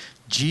something,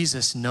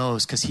 Jesus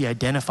knows because he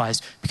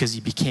identifies, because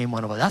he became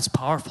one of us. That's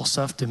powerful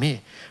stuff to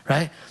me,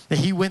 right? That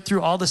he went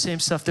through all the same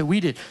stuff that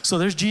we did. So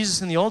there's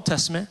Jesus in the Old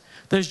Testament.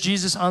 There's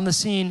Jesus on the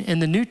scene in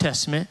the New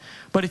Testament.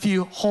 But if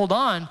you hold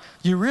on,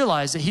 you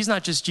realize that he's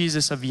not just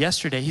Jesus of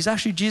yesterday. He's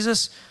actually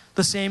Jesus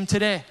the same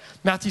today.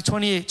 Matthew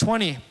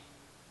 28:20.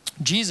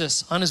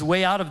 Jesus, on his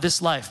way out of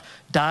this life,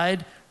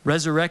 died,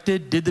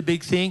 resurrected, did the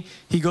big thing.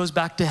 He goes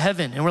back to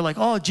heaven. And we're like,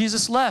 oh,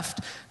 Jesus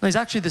left. No, he's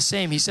actually the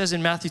same. He says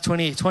in Matthew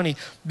 28:20,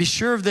 be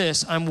sure of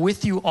this, I'm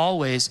with you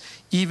always,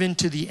 even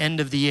to the end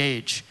of the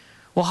age.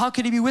 Well, how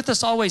could he be with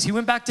us always? He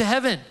went back to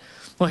heaven.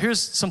 Well,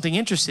 here's something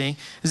interesting,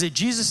 is that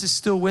Jesus is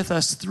still with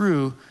us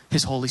through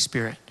his Holy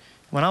Spirit.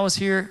 When I was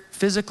here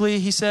physically,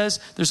 he says,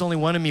 there's only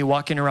one of me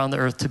walking around the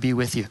earth to be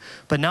with you.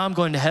 But now I'm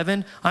going to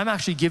heaven. I'm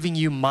actually giving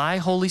you my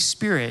Holy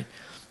Spirit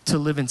to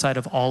live inside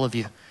of all of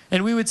you.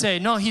 And we would say,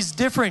 no, he's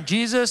different.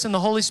 Jesus and the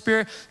Holy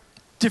Spirit,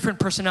 different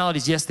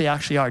personalities. Yes, they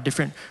actually are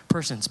different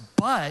persons.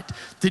 But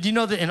did you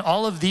know that in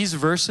all of these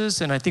verses,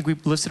 and I think we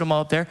listed them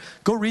all up there,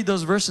 go read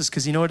those verses,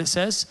 because you know what it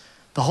says?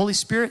 The Holy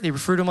Spirit, they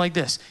refer to him like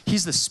this.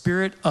 He's the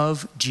Spirit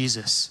of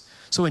Jesus.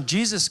 So when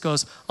Jesus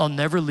goes, I'll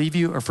never leave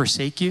you or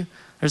forsake you,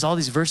 there's all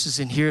these verses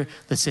in here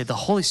that say the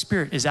Holy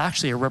Spirit is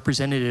actually a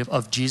representative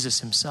of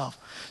Jesus himself.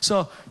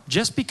 So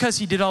just because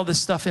he did all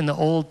this stuff in the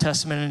Old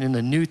Testament and in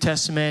the New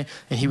Testament,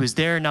 and he was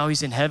there, now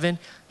he's in heaven,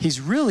 he's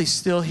really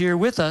still here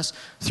with us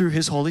through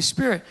his Holy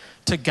Spirit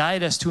to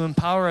guide us, to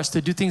empower us,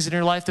 to do things in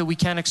our life that we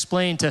can't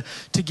explain, to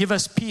give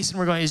us peace. And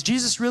we're going, is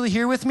Jesus really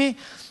here with me?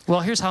 Well,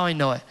 here's how I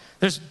know it.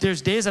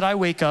 There's days that I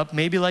wake up,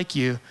 maybe like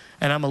you,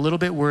 and I'm a little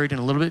bit worried and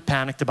a little bit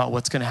panicked about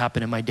what's going to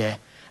happen in my day.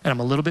 And I'm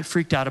a little bit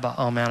freaked out about,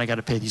 oh man, I got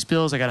to pay these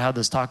bills. I got to have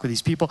this talk with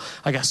these people.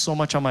 I got so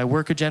much on my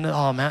work agenda.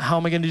 Oh man, how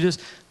am I going to do this?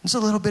 There's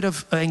a little bit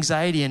of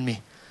anxiety in me.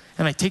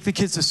 And I take the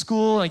kids to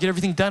school, and I get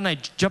everything done. I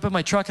jump in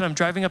my truck and I'm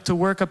driving up to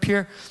work up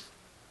here.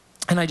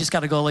 And I just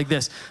got to go like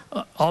this,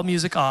 all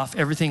music off,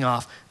 everything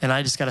off. And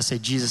I just got to say,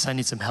 Jesus, I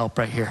need some help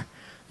right here.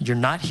 You're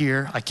not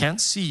here. I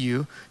can't see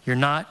you. You're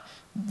not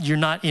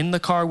in the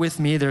car with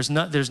me. There's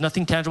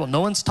nothing tangible. No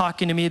one's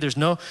talking to me. There's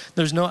no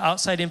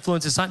outside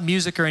influence. It's not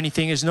music or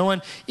anything. There's no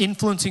one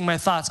influencing my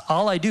thoughts.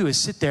 All I do is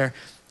sit there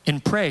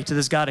and pray to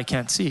this God I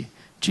can't see.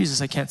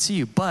 Jesus, I can't see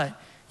you, but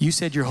you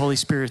said your Holy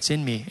Spirit's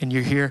in me, and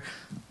you're here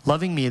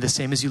loving me the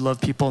same as you love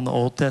people in the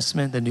Old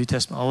Testament, the New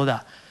Testament, all of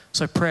that.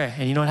 So I pray,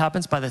 and you know what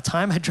happens? By the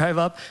time I drive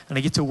up and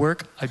I get to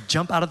work, I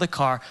jump out of the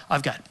car.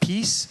 I've got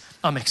peace.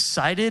 I'm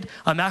excited.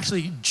 I'm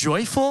actually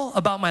joyful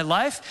about my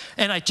life.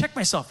 And I check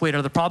myself. Wait,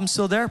 are the problems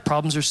still there?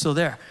 Problems are still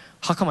there.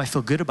 How come I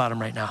feel good about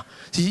them right now?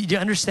 So you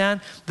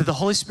understand that the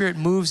Holy Spirit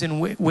moves in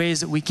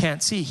ways that we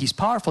can't see. He's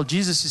powerful.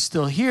 Jesus is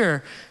still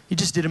here. He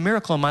just did a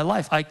miracle in my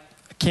life. I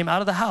came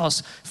out of the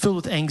house filled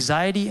with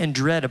anxiety and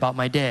dread about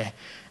my day.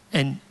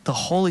 And the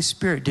Holy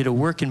Spirit did a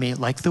work in me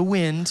like the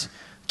wind.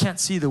 Can't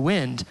see the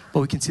wind, but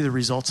we can see the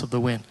results of the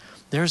wind.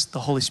 There's the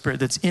Holy Spirit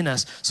that's in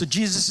us. So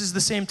Jesus is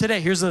the same today.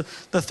 Here's the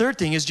third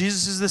thing is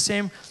Jesus is the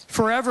same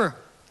forever.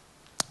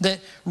 That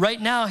right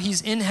now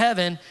he's in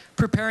heaven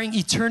preparing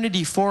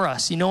eternity for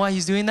us. You know why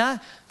he's doing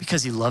that?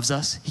 Because he loves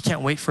us. He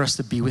can't wait for us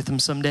to be with him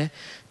someday.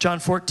 John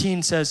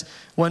 14 says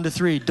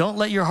 1-3, don't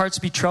let your hearts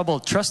be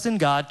troubled. Trust in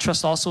God.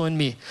 Trust also in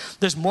me.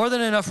 There's more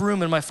than enough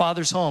room in my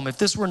Father's home. If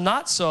this were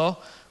not so,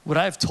 would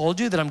I have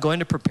told you that I'm going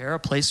to prepare a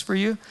place for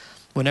you?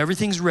 When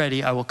everything's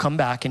ready, I will come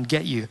back and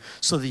get you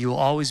so that you will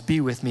always be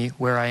with me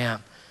where I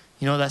am.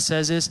 You know what that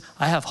says is,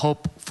 I have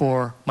hope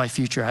for my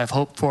future. I have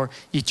hope for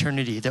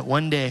eternity, that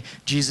one day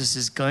Jesus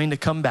is going to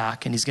come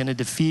back and he's going to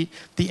defeat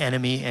the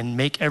enemy and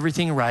make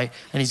everything right,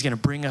 and he's going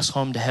to bring us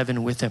home to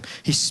heaven with him.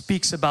 He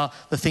speaks about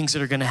the things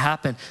that are going to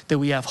happen, that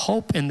we have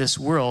hope in this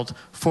world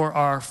for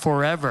our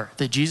forever,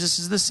 that Jesus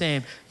is the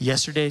same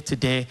yesterday,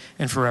 today,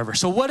 and forever.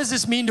 So what does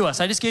this mean to us?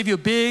 I just gave you a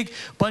big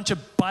bunch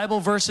of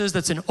Bible verses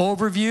that's an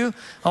overview.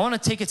 I want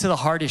to take it to the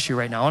heart issue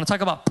right now. I want to talk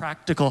about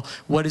practical,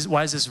 why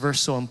is this verse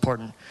so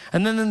important?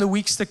 And then in the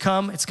weeks to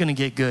come, it's going to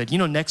get good. You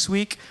know, next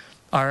week,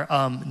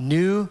 our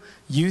new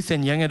youth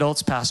and young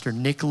adults pastor,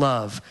 Nick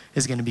Love,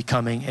 is going to be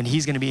coming, and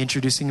he's going to be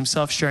introducing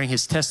himself, sharing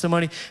his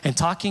testimony, and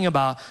talking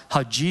about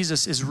how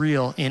Jesus is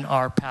real in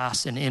our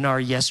past and in our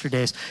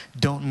yesterdays.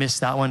 Don't miss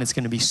that one. It's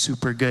going to be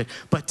super good.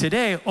 But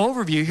today,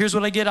 overview, here's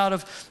what I get out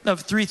of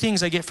 3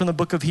 things I get from the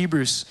book of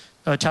Hebrews,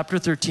 chapter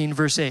 13,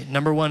 verse 8.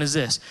 Number 1 is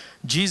this: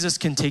 Jesus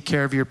can take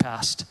care of your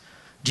past.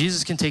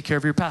 Jesus can take care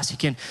of your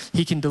past.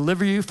 He can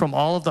deliver you from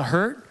all of the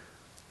hurt,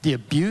 the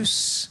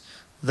abuse,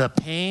 the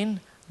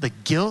pain, the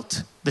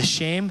guilt, the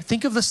shame.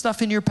 Think of the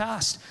stuff in your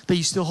past that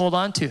you still hold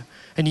on to.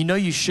 And you know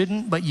you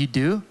shouldn't, but you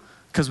do,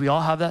 because we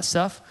all have that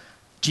stuff.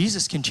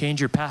 Jesus can change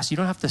your past. You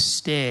don't have to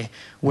stay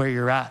where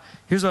you're at.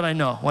 Here's what I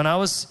know. When I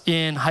was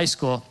in high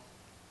school,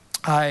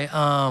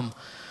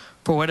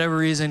 for whatever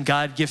reason,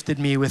 God gifted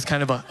me with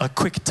kind of a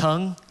quick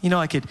tongue. You know,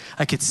 I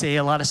could say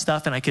a lot of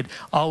stuff, and I could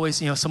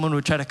always, someone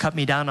would try to cut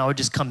me down, and I would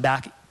just come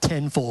back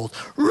tenfold.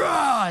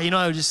 Rah!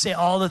 I would just say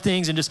all the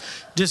things and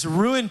just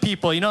ruin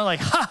people, like,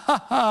 ha,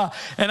 ha, ha.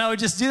 And I would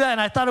just do that,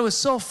 and I thought it was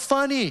so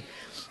funny.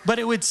 But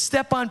it would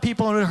step on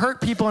people, and it would hurt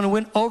people, and it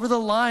went over the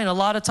line a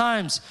lot of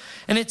times.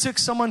 And it took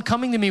someone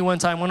coming to me one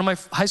time, one of my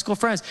high school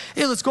friends,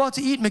 hey, let's go out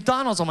to eat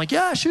McDonald's. I'm like,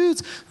 yeah,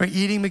 shoot. We're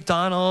eating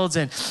McDonald's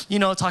and,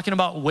 talking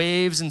about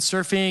waves and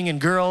surfing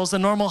and girls, the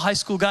normal high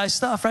school guy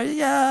stuff, right?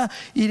 Yeah,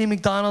 eating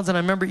McDonald's. And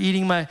I remember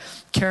eating my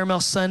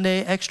caramel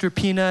sundae, extra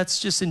peanuts,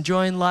 just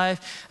enjoying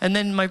life. And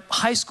then my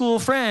high school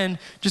friend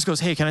just goes,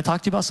 hey, can I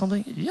talk to you about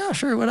something? Yeah,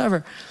 sure, whatever.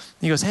 And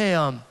he goes, hey,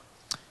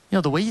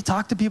 the way you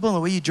talk to people and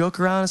the way you joke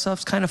around and stuff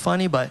is kind of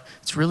funny, but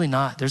it's really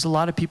not. There's a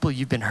lot of people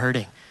you've been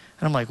hurting.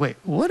 And I'm like, wait,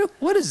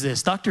 what is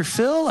this, Dr.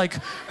 Phil? Like,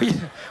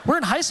 we're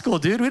in high school,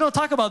 dude. We don't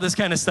talk about this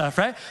kind of stuff,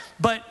 right?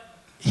 But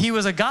he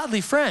was a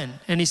godly friend,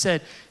 and he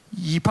said,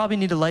 you probably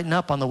need to lighten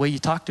up on the way you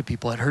talk to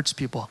people. It hurts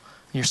people.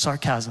 And your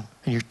sarcasm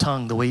and your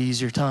tongue, the way you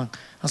use your tongue.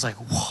 I was like,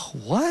 whoa,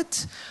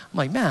 what? I'm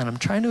like, man, I'm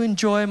trying to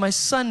enjoy my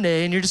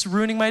Sunday, and you're just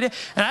ruining my day.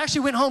 And I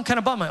actually went home kind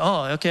of bummed. I'm like,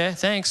 oh, okay,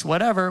 thanks,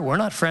 whatever. We're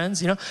not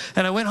friends, And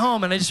I went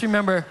home, and I just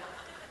remember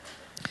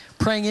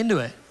praying into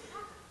it.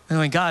 And I'm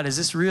like, God, is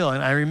this real?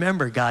 And I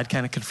remember God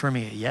kind of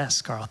confirming it.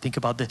 Yes, Carl, think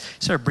about this.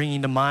 He started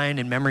bringing to mind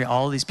and memory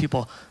all of these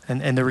people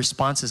and the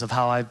responses of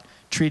how I've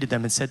treated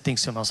them and said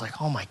things to them. I was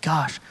like, oh my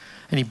gosh.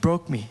 And he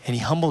broke me, and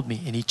he humbled me,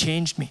 and he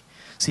changed me.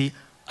 See,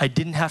 I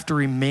didn't have to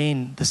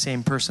remain the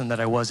same person that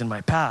I was in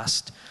my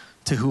past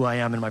to who I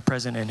am in my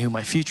present and who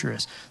my future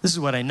is. This is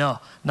what I know.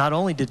 Not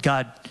only did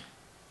God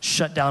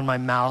shut down my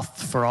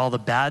mouth for all the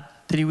bad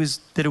that it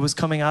was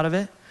coming out of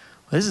it,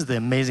 this is the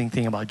amazing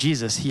thing about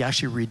Jesus. He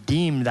actually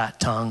redeemed that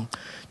tongue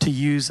to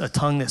use a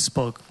tongue that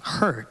spoke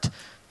hurt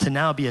to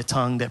now be a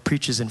tongue that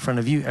preaches in front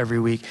of you every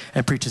week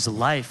and preaches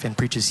life and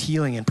preaches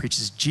healing and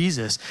preaches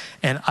Jesus.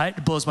 And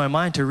it blows my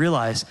mind to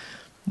realize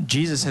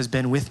Jesus has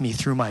been with me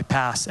through my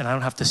past, and I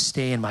don't have to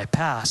stay in my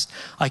past.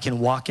 I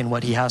can walk in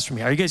what he has for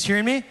me. Are you guys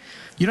hearing me?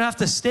 You don't have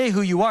to stay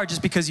who you are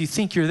just because you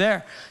think you're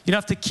there. You don't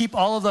have to keep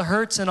all of the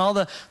hurts and all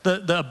the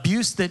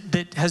abuse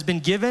that has been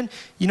given.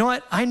 You know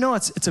what? I know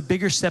it's a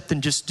bigger step than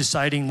just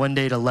deciding one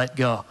day to let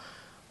go.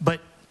 But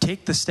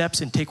take the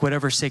steps and take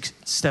whatever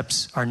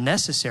steps are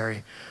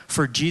necessary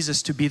for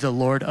Jesus to be the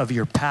Lord of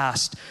your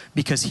past,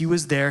 because he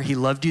was there, he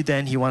loved you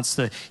then, he wants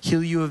to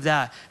heal you of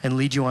that and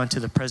lead you on to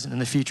the present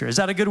and the future. Is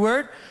that a good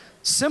word?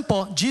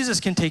 Simple. Jesus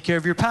can take care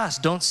of your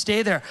past. Don't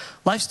stay there.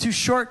 Life's too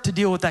short to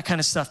deal with that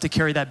kind of stuff, to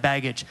carry that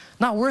baggage.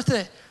 Not worth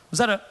it. I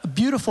was at a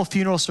beautiful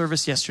funeral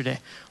service yesterday.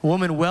 A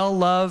woman well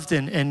loved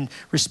and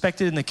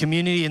respected in the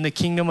community, in the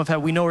kingdom of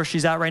heaven. We know where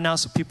she's at right now,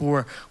 so people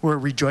were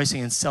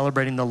rejoicing and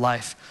celebrating the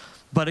life.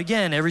 But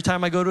again, every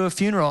time I go to a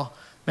funeral,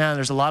 man,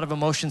 there's a lot of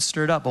emotions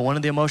stirred up. But one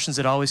of the emotions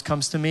that always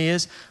comes to me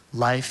is,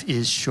 life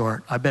is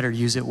short. I better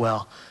use it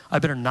well. I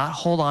better not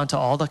hold on to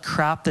all the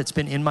crap that's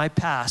been in my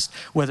past,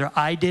 whether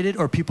I did it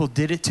or people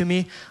did it to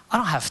me. I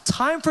don't have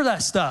time for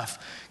that stuff.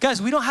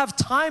 Guys, we don't have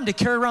time to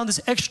carry around this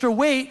extra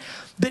weight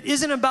that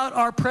isn't about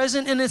our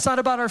present and it's not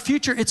about our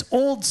future. It's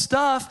old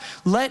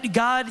stuff. Let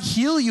God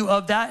heal you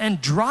of that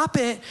and drop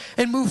it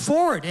and move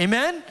forward.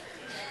 Amen?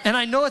 And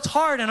I know it's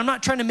hard, and I'm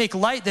not trying to make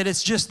light that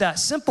it's just that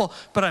simple,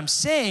 but I'm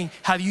saying,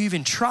 have you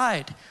even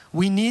tried?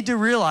 We need to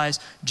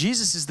realize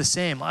Jesus is the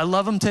same. I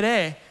love him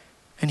today,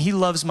 and he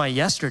loves my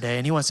yesterday,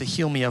 and he wants to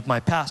heal me of my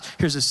past.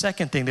 Here's the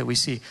second thing that we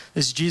see,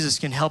 is Jesus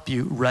can help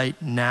you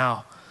right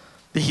now.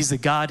 That he's the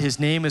God. His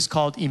name is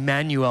called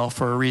Emmanuel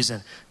for a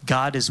reason.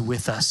 God is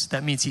with us.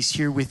 That means he's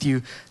here with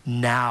you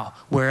now.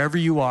 Wherever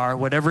you are,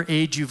 whatever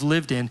age you've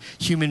lived in,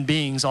 human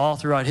beings all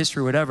throughout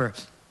history, whatever,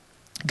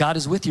 God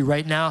is with you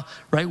right now,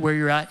 right where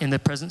you're at in the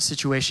present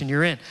situation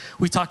you're in.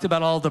 We talked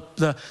about all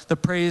the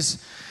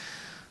praise,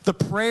 the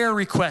prayer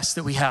requests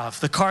that we have,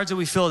 the cards that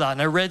we filled out,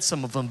 and I read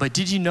some of them. But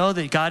did you know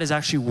that God is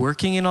actually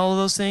working in all of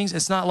those things?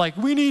 It's not like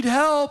we need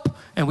help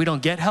and we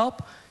don't get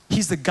help.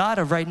 He's the God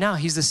of right now.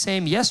 He's the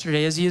same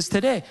yesterday as he is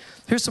today.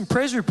 Here's some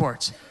praise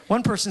reports.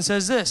 One person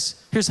says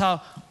this. Here's how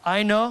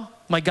I know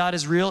my God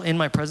is real in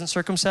my present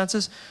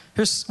circumstances?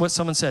 Here's what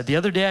someone said. The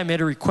other day, I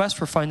made a request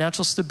for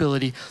financial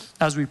stability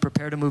as we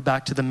prepare to move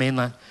back to the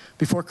mainland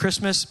before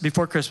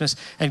Christmas,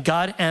 and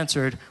God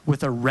answered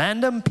with a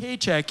random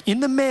paycheck in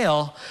the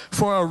mail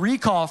for a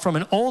recall from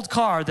an old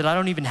car that I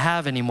don't even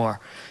have anymore.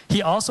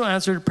 He also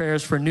answered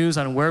prayers for news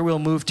on where we'll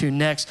move to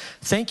next.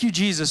 Thank you,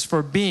 Jesus,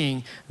 for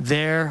being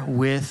there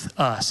with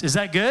us. Is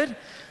that good?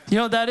 You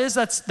know what that is?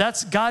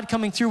 That's God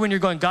coming through when you're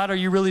going, God, are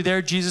you really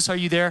there? Jesus, are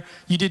you there?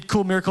 You did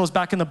cool miracles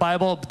back in the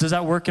Bible. Does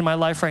that work in my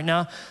life right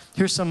now?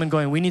 Here's someone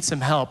going, we need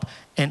some help.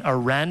 And a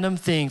random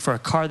thing for a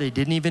car they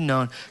didn't even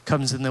know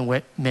comes in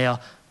the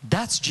mail.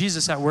 That's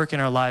Jesus at work in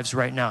our lives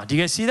right now. Do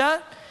you guys see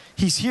that?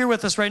 He's here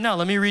with us right now.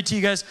 Let me read to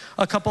you guys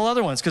a couple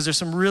other ones because there's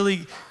some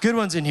really good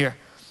ones in here.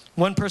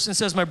 One person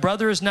says, my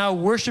brother is now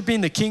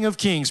worshiping the King of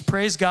Kings.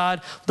 Praise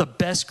God. The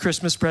best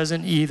Christmas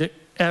present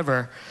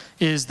ever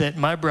is that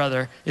my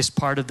brother is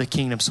part of the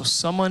kingdom. So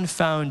someone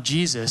found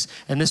Jesus,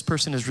 and this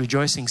person is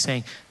rejoicing,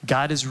 saying,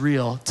 God is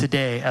real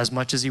today as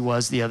much as he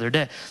was the other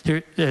day,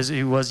 as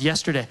he was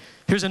yesterday.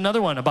 Here's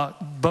another one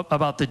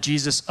about the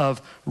Jesus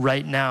of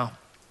right now.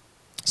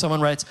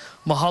 Someone writes,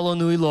 Mahalo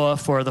nui loa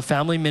for the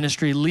family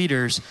ministry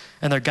leaders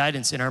and their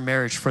guidance in our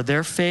marriage, for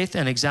their faith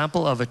and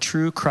example of a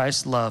true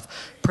Christ love.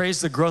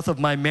 Praise the growth of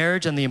my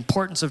marriage and the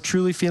importance of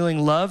truly feeling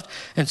loved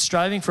and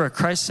striving for a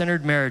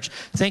Christ-centered marriage.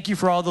 Thank you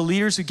for all the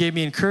leaders who gave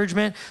me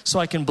encouragement so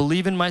I can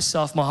believe in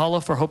myself.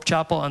 Mahalo for Hope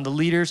Chapel and the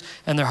leaders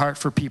and their heart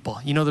for people.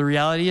 You know, the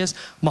reality is,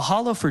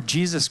 mahalo for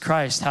Jesus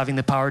Christ having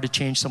the power to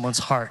change someone's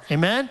heart.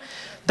 Amen?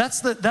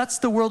 That's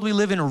the world we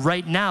live in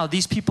right now.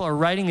 These people are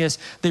writing this.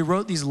 They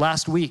wrote these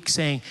last week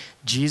saying,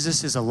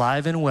 Jesus is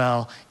alive and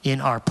well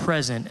in our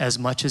present as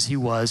much as he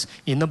was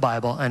in the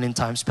Bible and in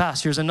times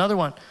past. Here's another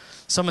one.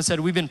 Someone said,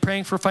 we've been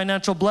praying for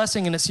financial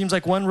blessing, and it seems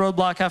like one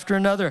roadblock after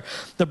another.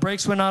 The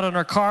brakes went out on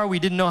our car. We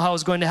didn't know how it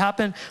was going to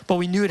happen, but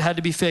we knew it had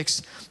to be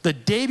fixed. The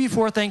day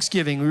before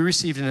Thanksgiving, we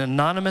received an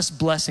anonymous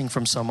blessing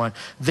from someone.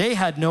 They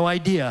had no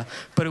idea,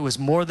 but it was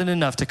more than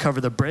enough to cover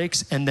the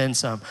brakes and then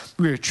some.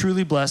 We are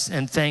truly blessed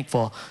and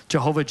thankful.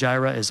 Jehovah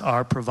Jireh is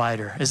our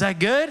provider. Is that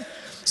good?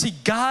 See,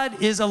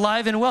 God is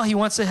alive and well. He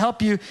wants to help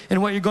you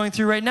in what you're going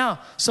through right now.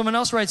 Someone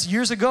else writes,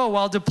 years ago,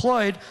 while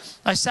deployed,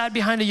 I sat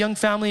behind a young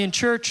family in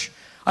church.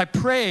 I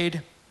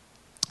prayed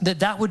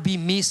that would be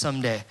me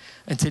someday.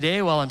 And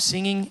today, while I'm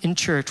singing in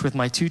church with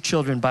my 2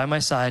 children by my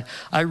side,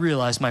 I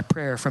realized my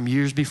prayer from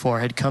years before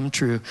had come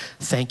true.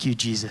 Thank you,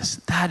 Jesus.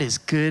 That is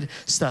good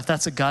stuff.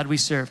 That's a God we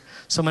serve.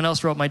 Someone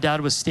else wrote, my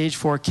dad was stage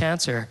 4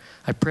 cancer.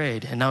 I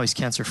prayed, and now he's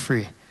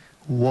cancer-free.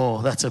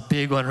 Whoa, that's a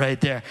big one right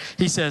there.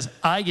 He says,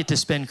 I get to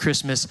spend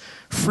Christmas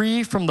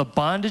free from the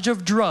bondage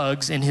of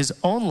drugs in his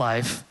own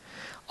life,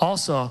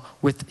 also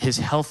with his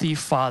healthy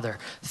father.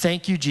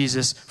 Thank you,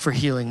 Jesus, for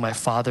healing my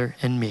father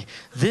and me.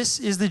 This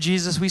is the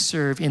Jesus we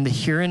serve in the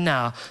here and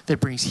now that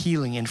brings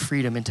healing and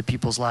freedom into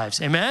people's lives.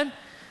 Amen?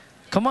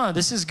 Come on,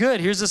 this is good.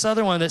 Here's this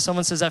other one that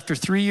someone says, after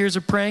 3 years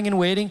of praying and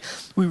waiting,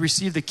 we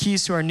received the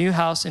keys to our new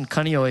house in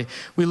Kaneohe.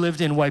 We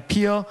lived in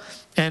Waipio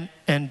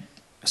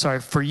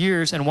for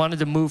years and wanted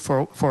to move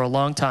for a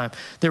long time.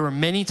 There were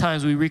many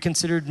times we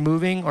reconsidered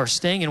moving or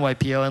staying in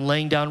Waipio and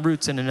laying down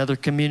roots in another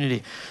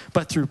community.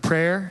 But through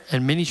prayer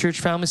and many church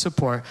family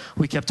support,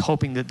 we kept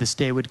hoping that this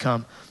day would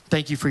come.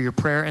 Thank you for your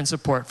prayer and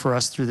support for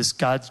us through this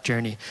God's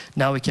journey.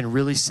 Now we can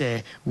really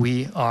say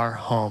we are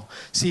home.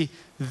 See,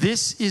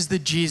 this is the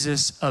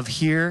Jesus of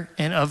here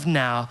and of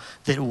now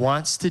that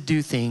wants to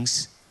do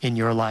things in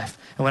your life.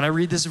 And when I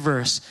read this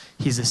verse,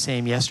 he's the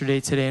same yesterday,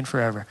 today, and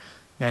forever.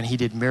 Man, he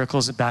did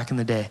miracles back in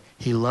the day.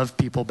 He loved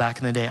people back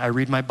in the day. I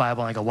read my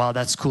Bible and I go, wow,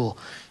 that's cool.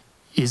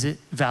 Is it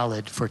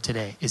valid for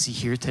today? Is he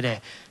here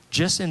today?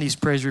 Just in these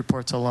praise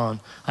reports alone,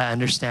 I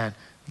understand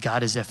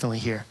God is definitely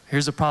here.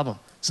 Here's the problem.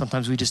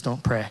 Sometimes we just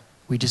don't pray.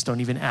 We just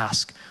don't even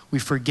ask. We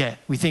forget.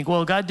 We think,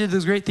 well, God did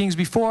those great things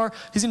before.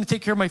 He's going to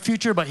take care of my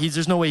future, but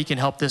there's no way he can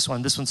help this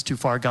one. This one's too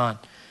far gone.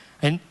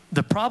 And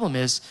the problem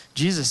is,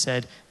 Jesus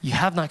said, you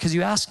have not because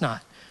you ask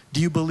not. Do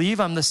you believe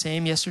I'm the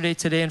same yesterday,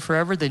 today, and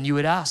forever? Then you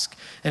would ask.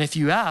 And if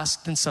you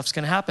ask, then stuff's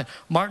going to happen.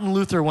 Martin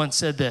Luther once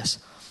said this,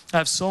 I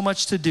have so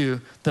much to do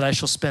that I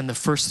shall spend the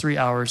first 3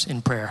 hours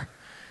in prayer.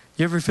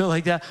 You ever feel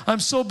like that? I'm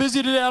so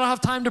busy today, I don't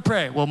have time to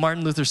pray. Well,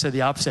 Martin Luther said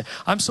the opposite.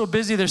 I'm so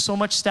busy, there's so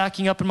much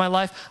stacking up in my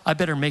life, I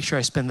better make sure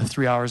I spend the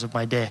 3 hours of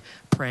my day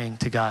praying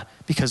to God.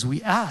 Because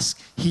we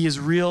ask. He is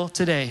real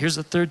today. Here's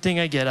the third thing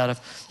I get out of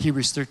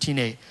Hebrews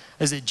 13:8,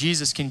 is that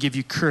Jesus can give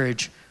you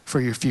courage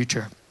for your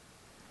future.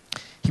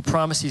 He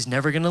promised he's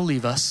never going to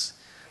leave us.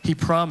 He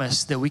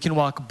promised that we can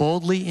walk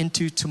boldly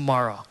into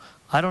tomorrow.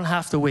 I don't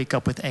have to wake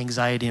up with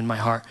anxiety in my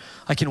heart.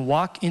 I can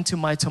walk into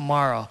my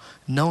tomorrow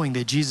knowing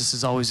that Jesus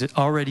is always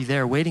already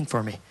there waiting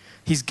for me.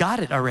 He's got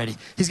it already.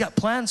 He's got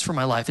plans for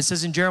my life. It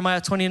says in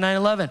Jeremiah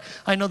 29:11,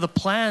 I know the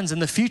plans and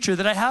the future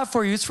that I have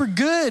for you. It's for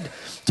good,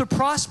 to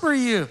prosper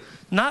you,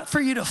 not for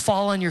you to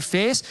fall on your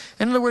face.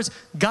 In other words,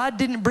 God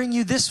didn't bring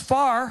you this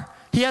far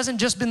He hasn't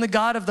just been the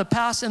God of the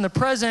past and the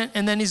present,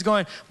 and then he's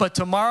going, but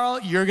tomorrow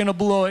you're going to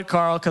blow it,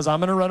 Carl, because I'm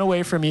going to run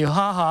away from you.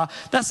 Ha ha.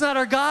 That's not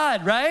our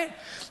God, right?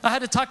 I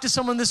had to talk to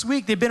someone this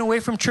week. They've been away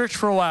from church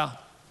for a while.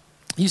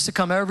 Used to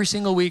come every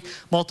single week,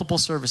 multiple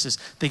services.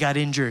 They got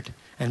injured.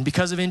 And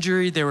because of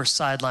injury, they were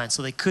sidelined.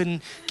 So they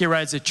couldn't get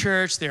rides to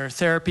church, they were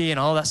therapy and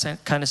all that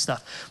kind of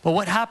stuff. But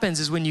what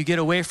happens is when you get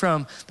away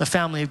from the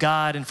family of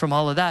God and from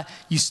all of that,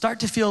 you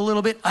start to feel a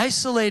little bit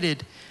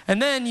isolated. And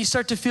then you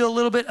start to feel a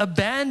little bit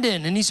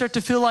abandoned. And you start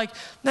to feel like,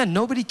 man,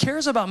 nobody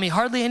cares about me.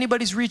 Hardly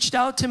anybody's reached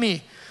out to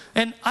me.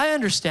 And I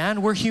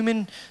understand we're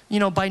human,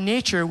 by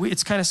nature.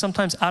 It's kind of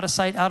sometimes out of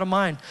sight, out of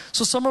mind.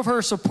 So some of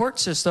her support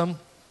system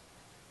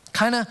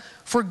kind of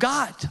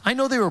forgot. I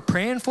know they were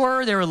praying for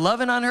her. They were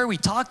loving on her. We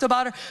talked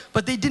about her,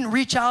 but they didn't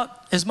reach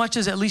out as much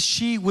as at least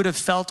she would have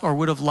felt or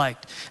would have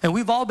liked. And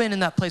we've all been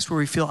in that place where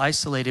we feel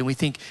isolated and we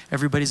think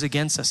everybody's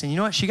against us. And you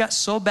know what? She got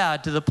so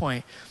bad to the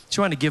point she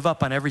wanted to give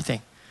up on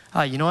everything.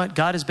 You know what?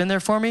 God has been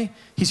there for me.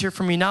 He's here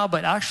for me now,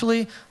 but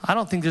actually, I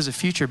don't think there's a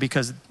future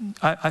because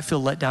I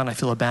feel let down. I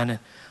feel abandoned.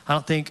 I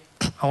don't think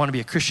I want to be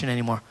a Christian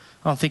anymore.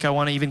 I don't think I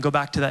want to even go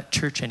back to that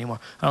church anymore.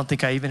 I don't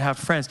think I even have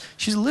friends.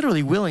 She's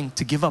literally willing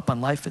to give up on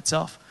life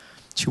itself.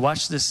 She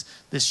watched this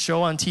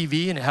show on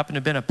TV, and it happened to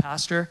have been a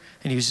pastor,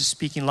 and he was just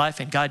speaking life,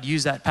 and God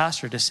used that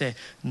pastor to say,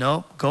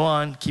 no, go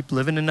on, keep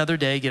living another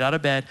day, get out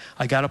of bed.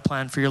 I got a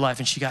plan for your life.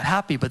 And she got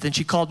happy, but then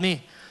she called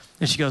me,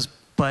 and she goes,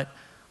 but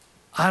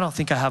I don't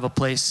think I have a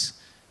place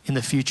in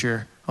the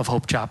future of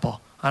Hope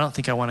Chapel. I don't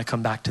think I want to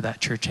come back to that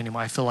church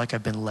anymore. I feel like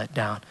I've been let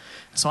down.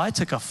 So I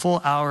took a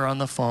full hour on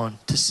the phone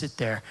to sit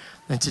there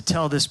and to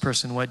tell this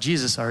person what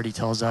Jesus already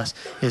tells us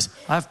is,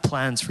 I have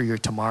plans for your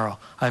tomorrow.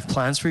 I have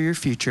plans for your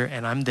future,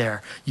 and I'm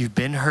there. You've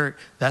been hurt.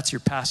 That's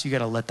your past. You got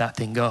to let that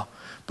thing go.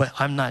 But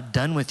I'm not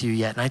done with you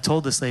yet. And I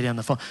told this lady on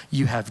the phone,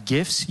 you have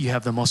gifts. You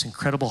have the most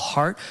incredible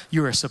heart.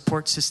 You're a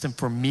support system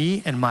for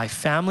me and my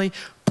family.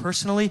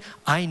 Personally,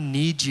 I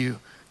need you.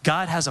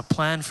 God has a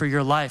plan for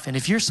your life. And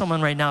if you're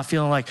someone right now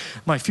feeling like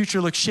my future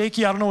looks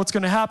shaky, I don't know what's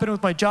going to happen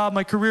with my job,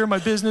 my career, my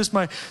business,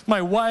 my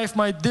wife,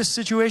 this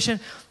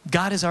situation,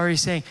 God is already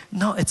saying,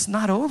 no, it's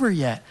not over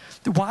yet.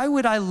 Why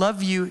would I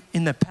love you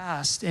in the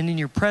past and in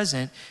your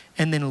present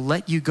and then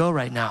let you go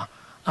right now?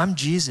 I'm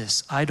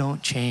Jesus. I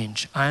don't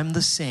change. I'm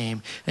the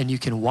same. And you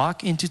can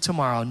walk into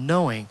tomorrow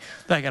knowing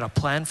that I got a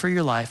plan for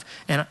your life,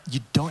 and you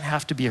don't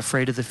have to be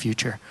afraid of the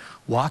future.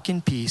 Walk in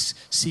peace,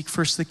 seek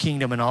first the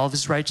kingdom and all of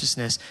his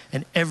righteousness,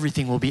 and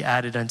everything will be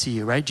added unto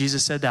you, right?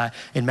 Jesus said that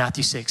in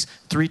Matthew 6.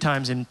 3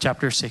 times in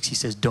chapter 6, he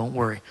says, don't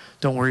worry.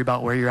 Don't worry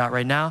about where you're at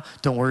right now.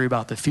 Don't worry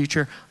about the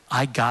future.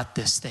 I got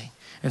this thing.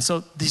 And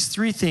so these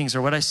 3 things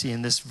are what I see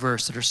in this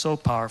verse that are so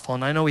powerful.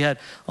 And I know we had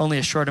only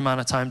a short amount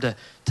of time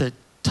to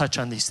touch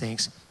on these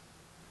things.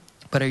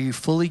 But are you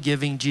fully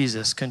giving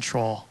Jesus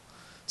control,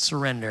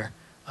 surrender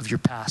of your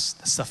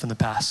past, the stuff in the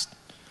past?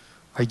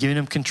 Are you giving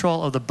him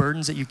control of the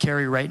burdens that you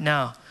carry right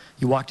now?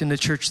 You walked into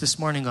church this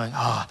morning going,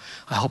 I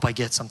hope I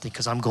get something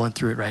because I'm going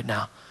through it right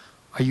now.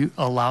 Are you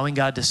allowing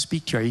God to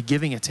speak to you? Are you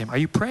giving it to him? Are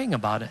you praying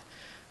about it?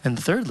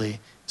 And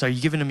thirdly, are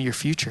you giving him your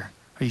future?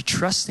 Are you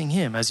trusting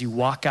him as you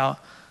walk out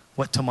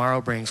what tomorrow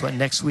brings, what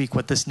next week,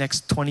 what this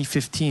next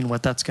 2015,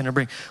 what that's going to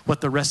bring, what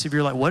the rest of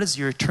your life, what does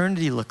your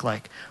eternity look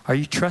like? Are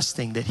you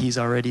trusting that he's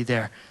already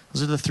there?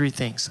 Those are the 3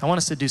 things. I want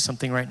us to do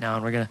something right now,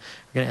 and we're going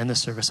to end the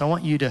service. I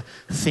want you to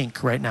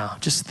think right now.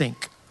 Just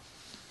think.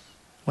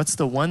 What's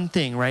the one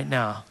thing right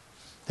now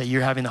that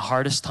you're having the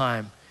hardest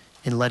time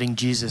in letting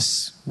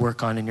Jesus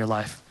work on in your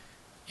life?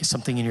 Is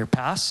something in your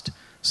past,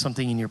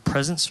 something in your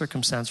present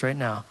circumstance right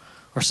now,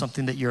 or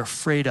something that you're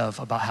afraid of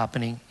about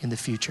happening in the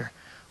future?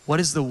 What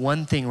is the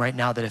one thing right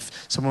now that if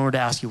someone were to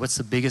ask you, what's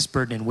the biggest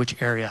burden in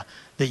which area,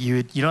 that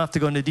you don't have to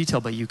go into detail,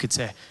 but you could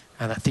say,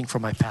 that thing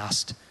from my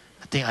past,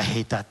 that thing, I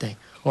hate that thing.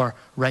 Or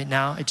right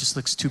now, it just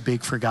looks too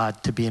big for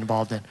God to be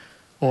involved in.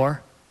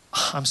 Or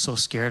I'm so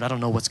scared. I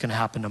don't know what's going to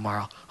happen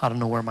tomorrow. I don't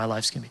know where my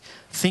life's going to be.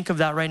 Think of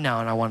that right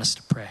now, and I want us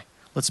to pray.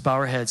 Let's bow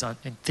our heads and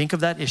think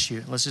of that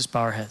issue. Let's just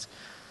bow our heads.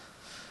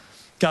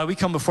 God, we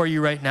come before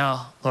you right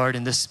now, Lord,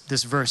 in this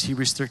verse,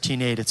 Hebrews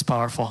 13:8. It's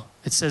powerful.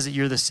 It says that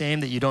you're the same,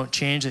 that you don't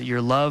change, that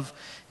your love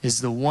is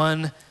the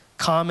one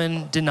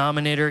common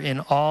denominator in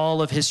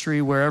all of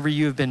history, wherever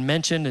you have been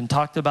mentioned and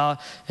talked about,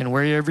 and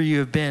wherever you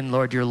have been,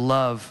 Lord, your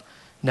love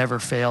never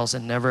fails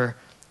and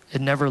it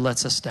never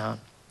lets us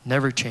down,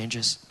 never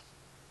changes.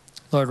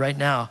 Lord, right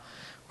now,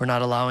 we're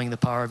not allowing the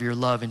power of your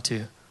love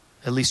into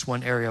at least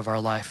one area of our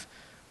life.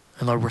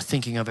 And Lord, we're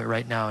thinking of it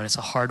right now, and it's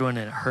a hard one,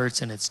 and it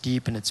hurts, and it's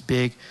deep, and it's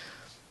big.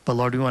 But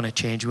Lord, we want to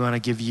change. We want to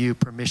give you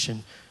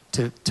permission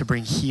to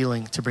bring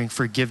healing, to bring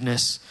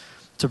forgiveness,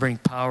 to bring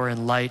power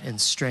and light and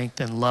strength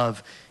and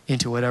love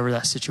into whatever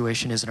that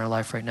situation is in our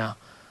life right now.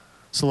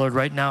 So Lord,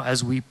 right now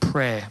as we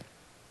pray,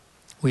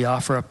 we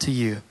offer up to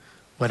you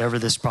whatever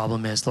this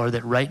problem is. Lord,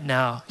 that right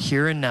now,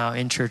 here and now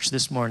in church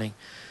this morning,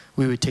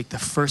 we would take the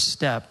first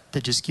step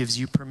that just gives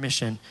you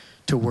permission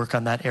to work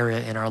on that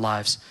area in our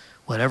lives.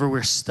 Whatever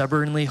we're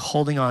stubbornly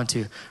holding on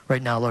to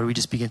right now, Lord, we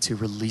just begin to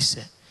release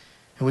it.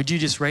 And would you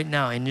just right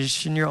now, and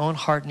just in your own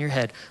heart and your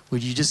head,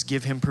 would you just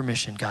give him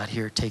permission? God,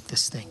 here, take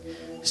this thing.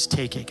 Just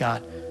take it,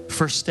 God.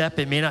 First step,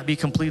 it may not be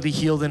completely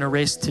healed in a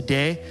race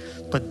today,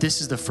 but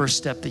this is the first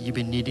step that you've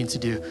been needing to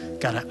do.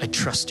 God, I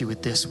trust you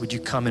with this. Would you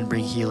come and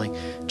bring healing?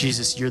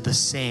 Jesus, you're the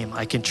same.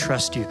 I can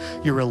trust you.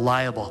 You're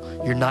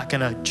reliable. You're not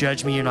going to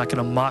judge me. You're not going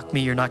to mock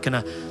me. You're not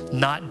going to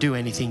not do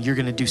anything. You're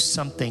going to do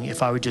something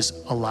if I would just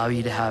allow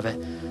you to have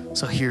it.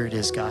 So here it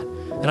is, God.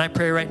 And I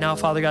pray right now,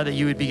 Father God, that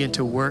you would begin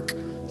to work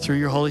through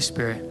your Holy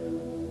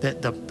Spirit,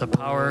 that the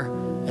power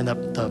and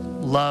the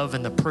love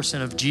and the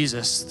person of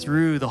Jesus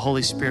through the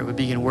Holy Spirit would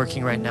begin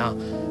working right now,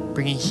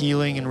 bringing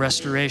healing and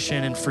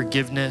restoration and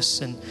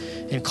forgiveness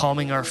and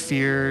calming our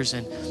fears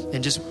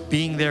and just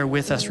being there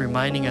with us,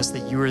 reminding us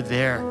that you are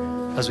there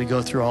as we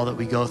go through all that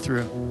we go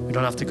through. We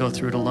don't have to go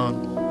through it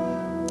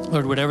alone.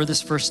 Lord, whatever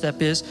this first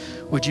step is,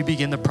 would you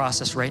begin the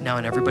process right now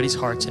in everybody's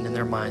hearts and in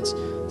their minds?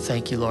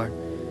 Thank you, Lord.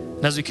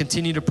 And as we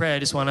continue to pray, I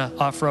just want to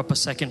offer up a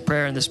second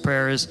prayer. And this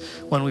prayer is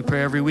one we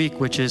pray every week,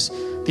 which is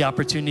the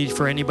opportunity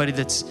for anybody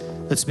that's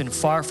been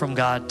far from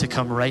God to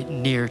come right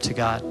near to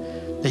God.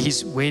 That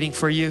he's waiting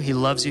for you. He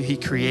loves you. He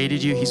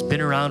created you. He's been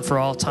around for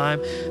all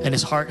time. And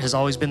his heart has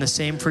always been the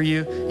same for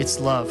you. It's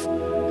love.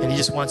 And he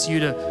just wants you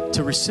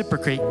to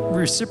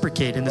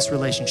reciprocate in this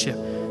relationship.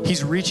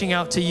 He's reaching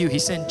out to you. He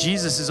sent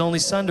Jesus, his only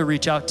son, to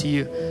reach out to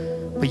you.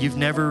 But you've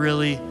never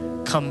really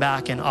come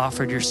back and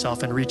offered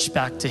yourself and reached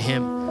back to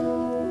him.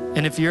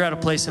 And if you're at a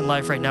place in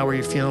life right now where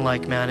you're feeling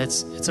like, man,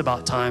 it's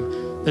about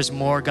time. There's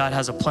more. God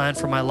has a plan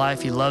for my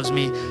life. He loves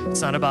me.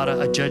 It's not about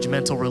a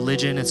judgmental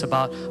religion. It's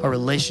about a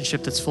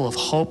relationship that's full of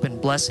hope and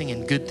blessing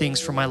and good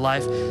things for my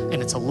life.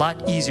 And it's a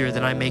lot easier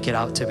than I make it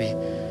out to be.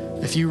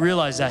 If you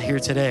realize that here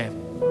today,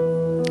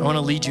 I want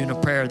to lead you in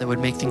a prayer that would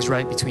make things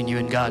right between you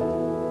and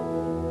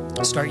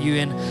God. Start you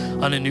in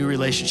on a new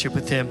relationship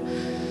with him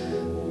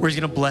where he's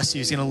going to bless you.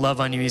 He's going to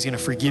love on you. He's going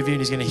to forgive you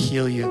and he's going to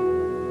heal you.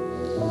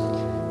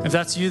 If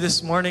that's you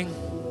this morning,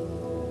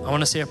 I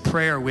want to say a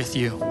prayer with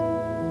you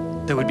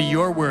that would be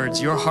your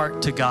words, your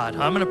heart to God.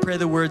 I'm going to pray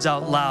the words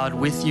out loud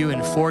with you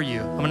and for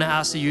you. I'm going to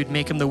ask that you'd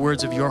make them the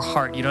words of your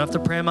heart. You don't have to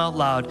pray them out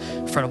loud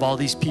in front of all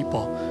these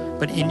people,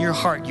 but in your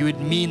heart, you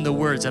would mean the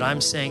words that I'm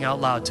saying out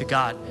loud to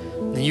God.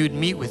 And you would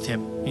meet with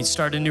him. You'd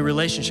start a new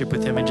relationship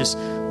with him and just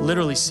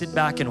literally sit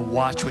back and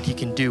watch what he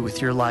can do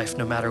with your life,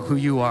 no matter who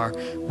you are,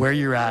 where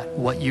you're at,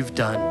 what you've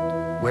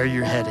done, where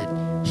you're headed.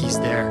 He's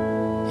there.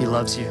 He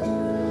loves you.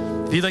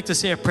 If you'd like to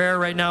say a prayer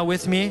right now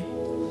with me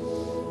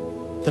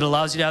that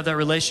allows you to have that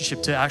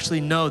relationship, to actually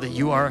know that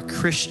you are a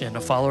Christian,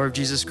 a follower of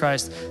Jesus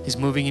Christ, he's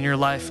moving in your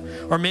life.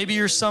 Or maybe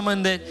you're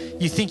someone that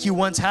you think you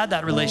once had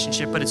that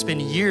relationship, but it's been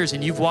years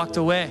and you've walked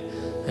away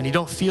and you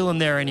don't feel him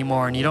there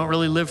anymore and you don't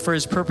really live for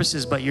his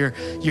purposes, but you're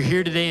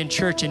here today in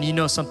church and you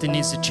know something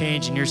needs to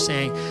change and you're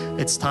saying,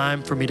 it's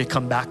time for me to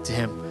come back to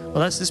him.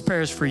 Well, this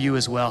prayer is for you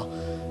as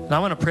well. And I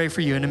want to pray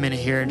for you in a minute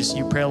here, and just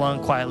you pray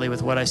along quietly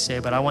with what I say,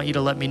 but I want you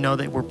to let me know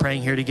that we're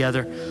praying here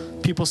together.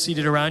 People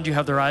seated around you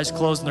have their eyes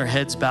closed and their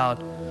heads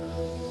bowed.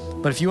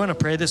 But if you want to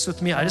pray this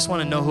with me, I just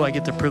want to know who I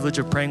get the privilege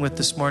of praying with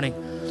this morning.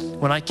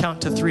 When I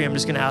count to 3, I'm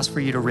just going to ask for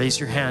you to raise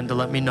your hand to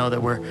let me know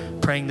that we're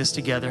praying this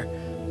together.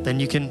 Then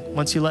you can,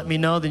 once you let me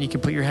know, then you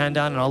can put your hand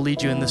down and I'll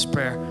lead you in this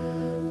prayer.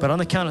 But on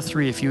the count of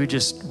 3, if you would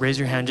just raise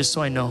your hand just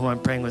so I know who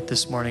I'm praying with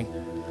this morning.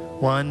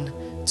 1,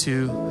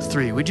 2,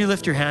 3. Would you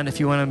lift your hand if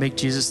you want to make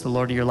Jesus the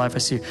Lord of your life? I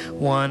see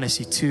 1, I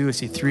see 2, I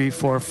see 3,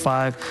 4,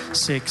 5,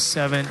 6,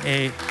 7,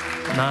 8,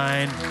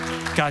 9.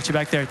 Got you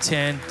back there,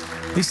 10.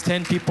 At least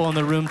 10 people in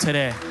the room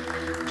today.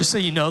 Just so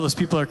you know, those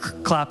people are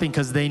clapping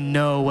because they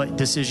know what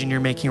decision you're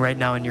making right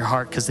now in your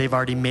heart, because they've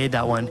already made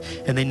that one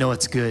and they know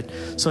it's good.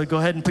 So go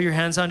ahead and put your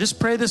hands down. Just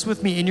pray this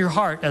with me in your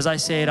heart as I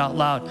say it out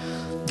loud.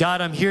 God,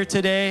 I'm here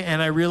today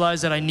and I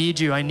realize that I need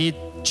you. I need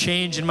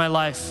change in my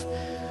life.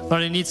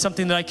 Lord, I need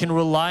something that I can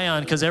rely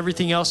on because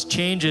everything else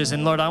changes.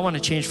 And Lord, I want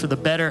to change for the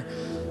better.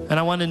 And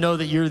I want to know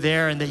that you're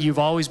there and that you've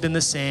always been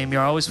the same.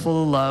 You're always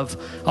full of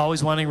love,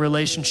 always wanting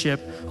relationship,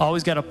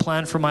 always got a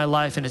plan for my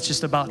life. And it's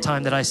just about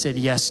time that I said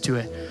yes to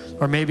it.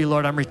 Or maybe,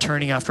 Lord, I'm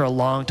returning after a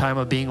long time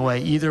of being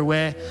away. Either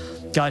way,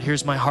 God,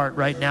 here's my heart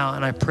right now.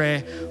 And I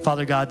pray,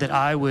 Father God, that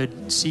I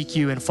would seek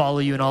you and follow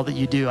you in all that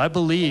you do. I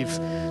believe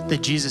that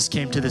Jesus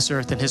came to this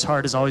earth and his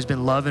heart has always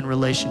been love and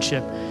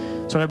relationship.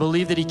 So I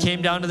believe that he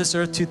came down to this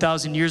earth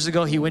 2,000 years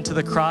ago. He went to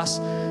the cross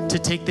to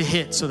take the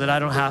hit so that I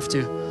don't have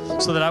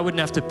to, so that I wouldn't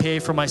have to pay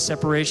for my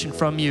separation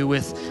from you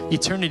with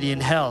eternity in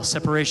hell,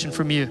 separation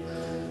from you.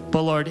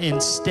 But Lord,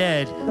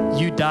 instead,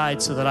 you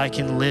died so that I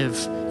can live.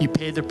 You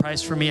paid the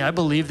price for me. I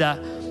believe that.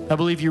 I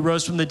believe you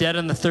rose from the dead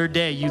on the 3rd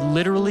day. You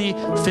literally,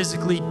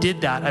 physically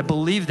did that. I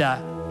believe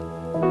that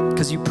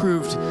because you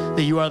proved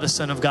that you are the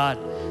Son of God.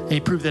 And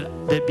you proved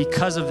that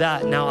because of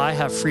that, now I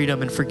have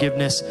freedom and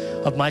forgiveness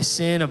of my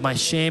sin, of my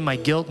shame, my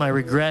guilt, my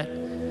regret,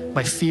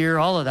 my fear,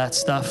 all of that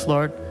stuff,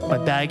 Lord, my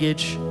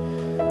baggage,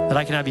 that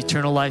I can have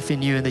eternal life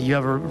in you and that you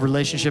have a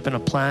relationship and a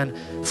plan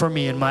for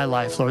me in my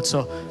life, Lord.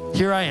 So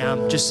here I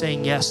am, just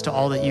saying yes to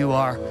all that you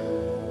are.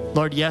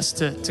 Lord, yes,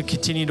 to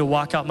continue to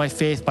walk out my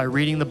faith by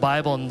reading the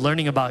Bible and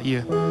learning about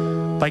you.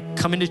 by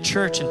coming to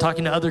church and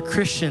talking to other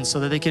Christians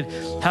so that they could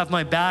have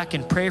my back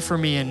and pray for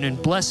me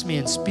and bless me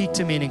and speak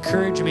to me and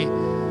encourage me.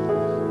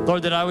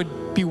 Lord, that I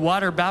would be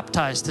water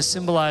baptized to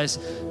symbolize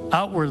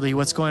outwardly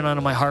what's going on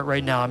in my heart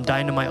right now. I'm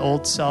dying to my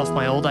old self,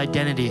 my old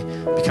identity,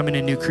 becoming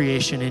a new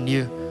creation in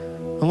you.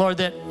 And Lord,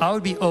 that I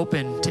would be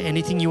open to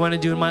anything you want to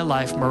do in my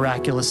life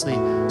miraculously,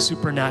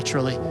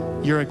 supernaturally.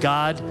 You're a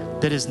God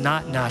that is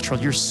not natural.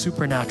 You're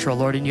supernatural,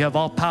 Lord, and you have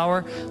all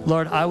power.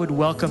 Lord, I would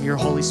welcome your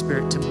Holy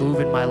Spirit to move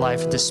in my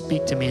life, to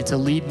speak to me, and to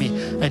lead me,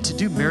 and to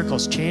do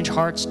miracles, change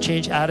hearts,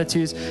 change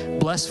attitudes,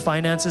 bless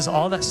finances,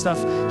 all that stuff,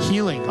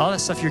 healing, all that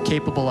stuff you're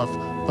capable of.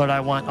 Lord, I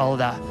want all of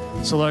that.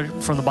 So Lord,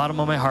 from the bottom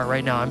of my heart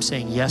right now, I'm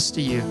saying yes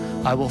to you.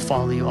 I will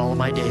follow you all of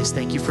my days.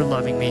 Thank you for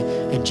loving me.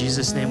 In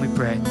Jesus' name we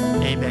pray.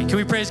 Amen. Can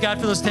we praise God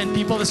for those 10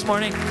 people this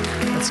morning?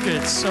 That's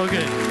good. So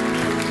good.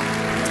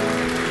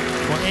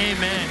 Well,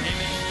 amen. Amen.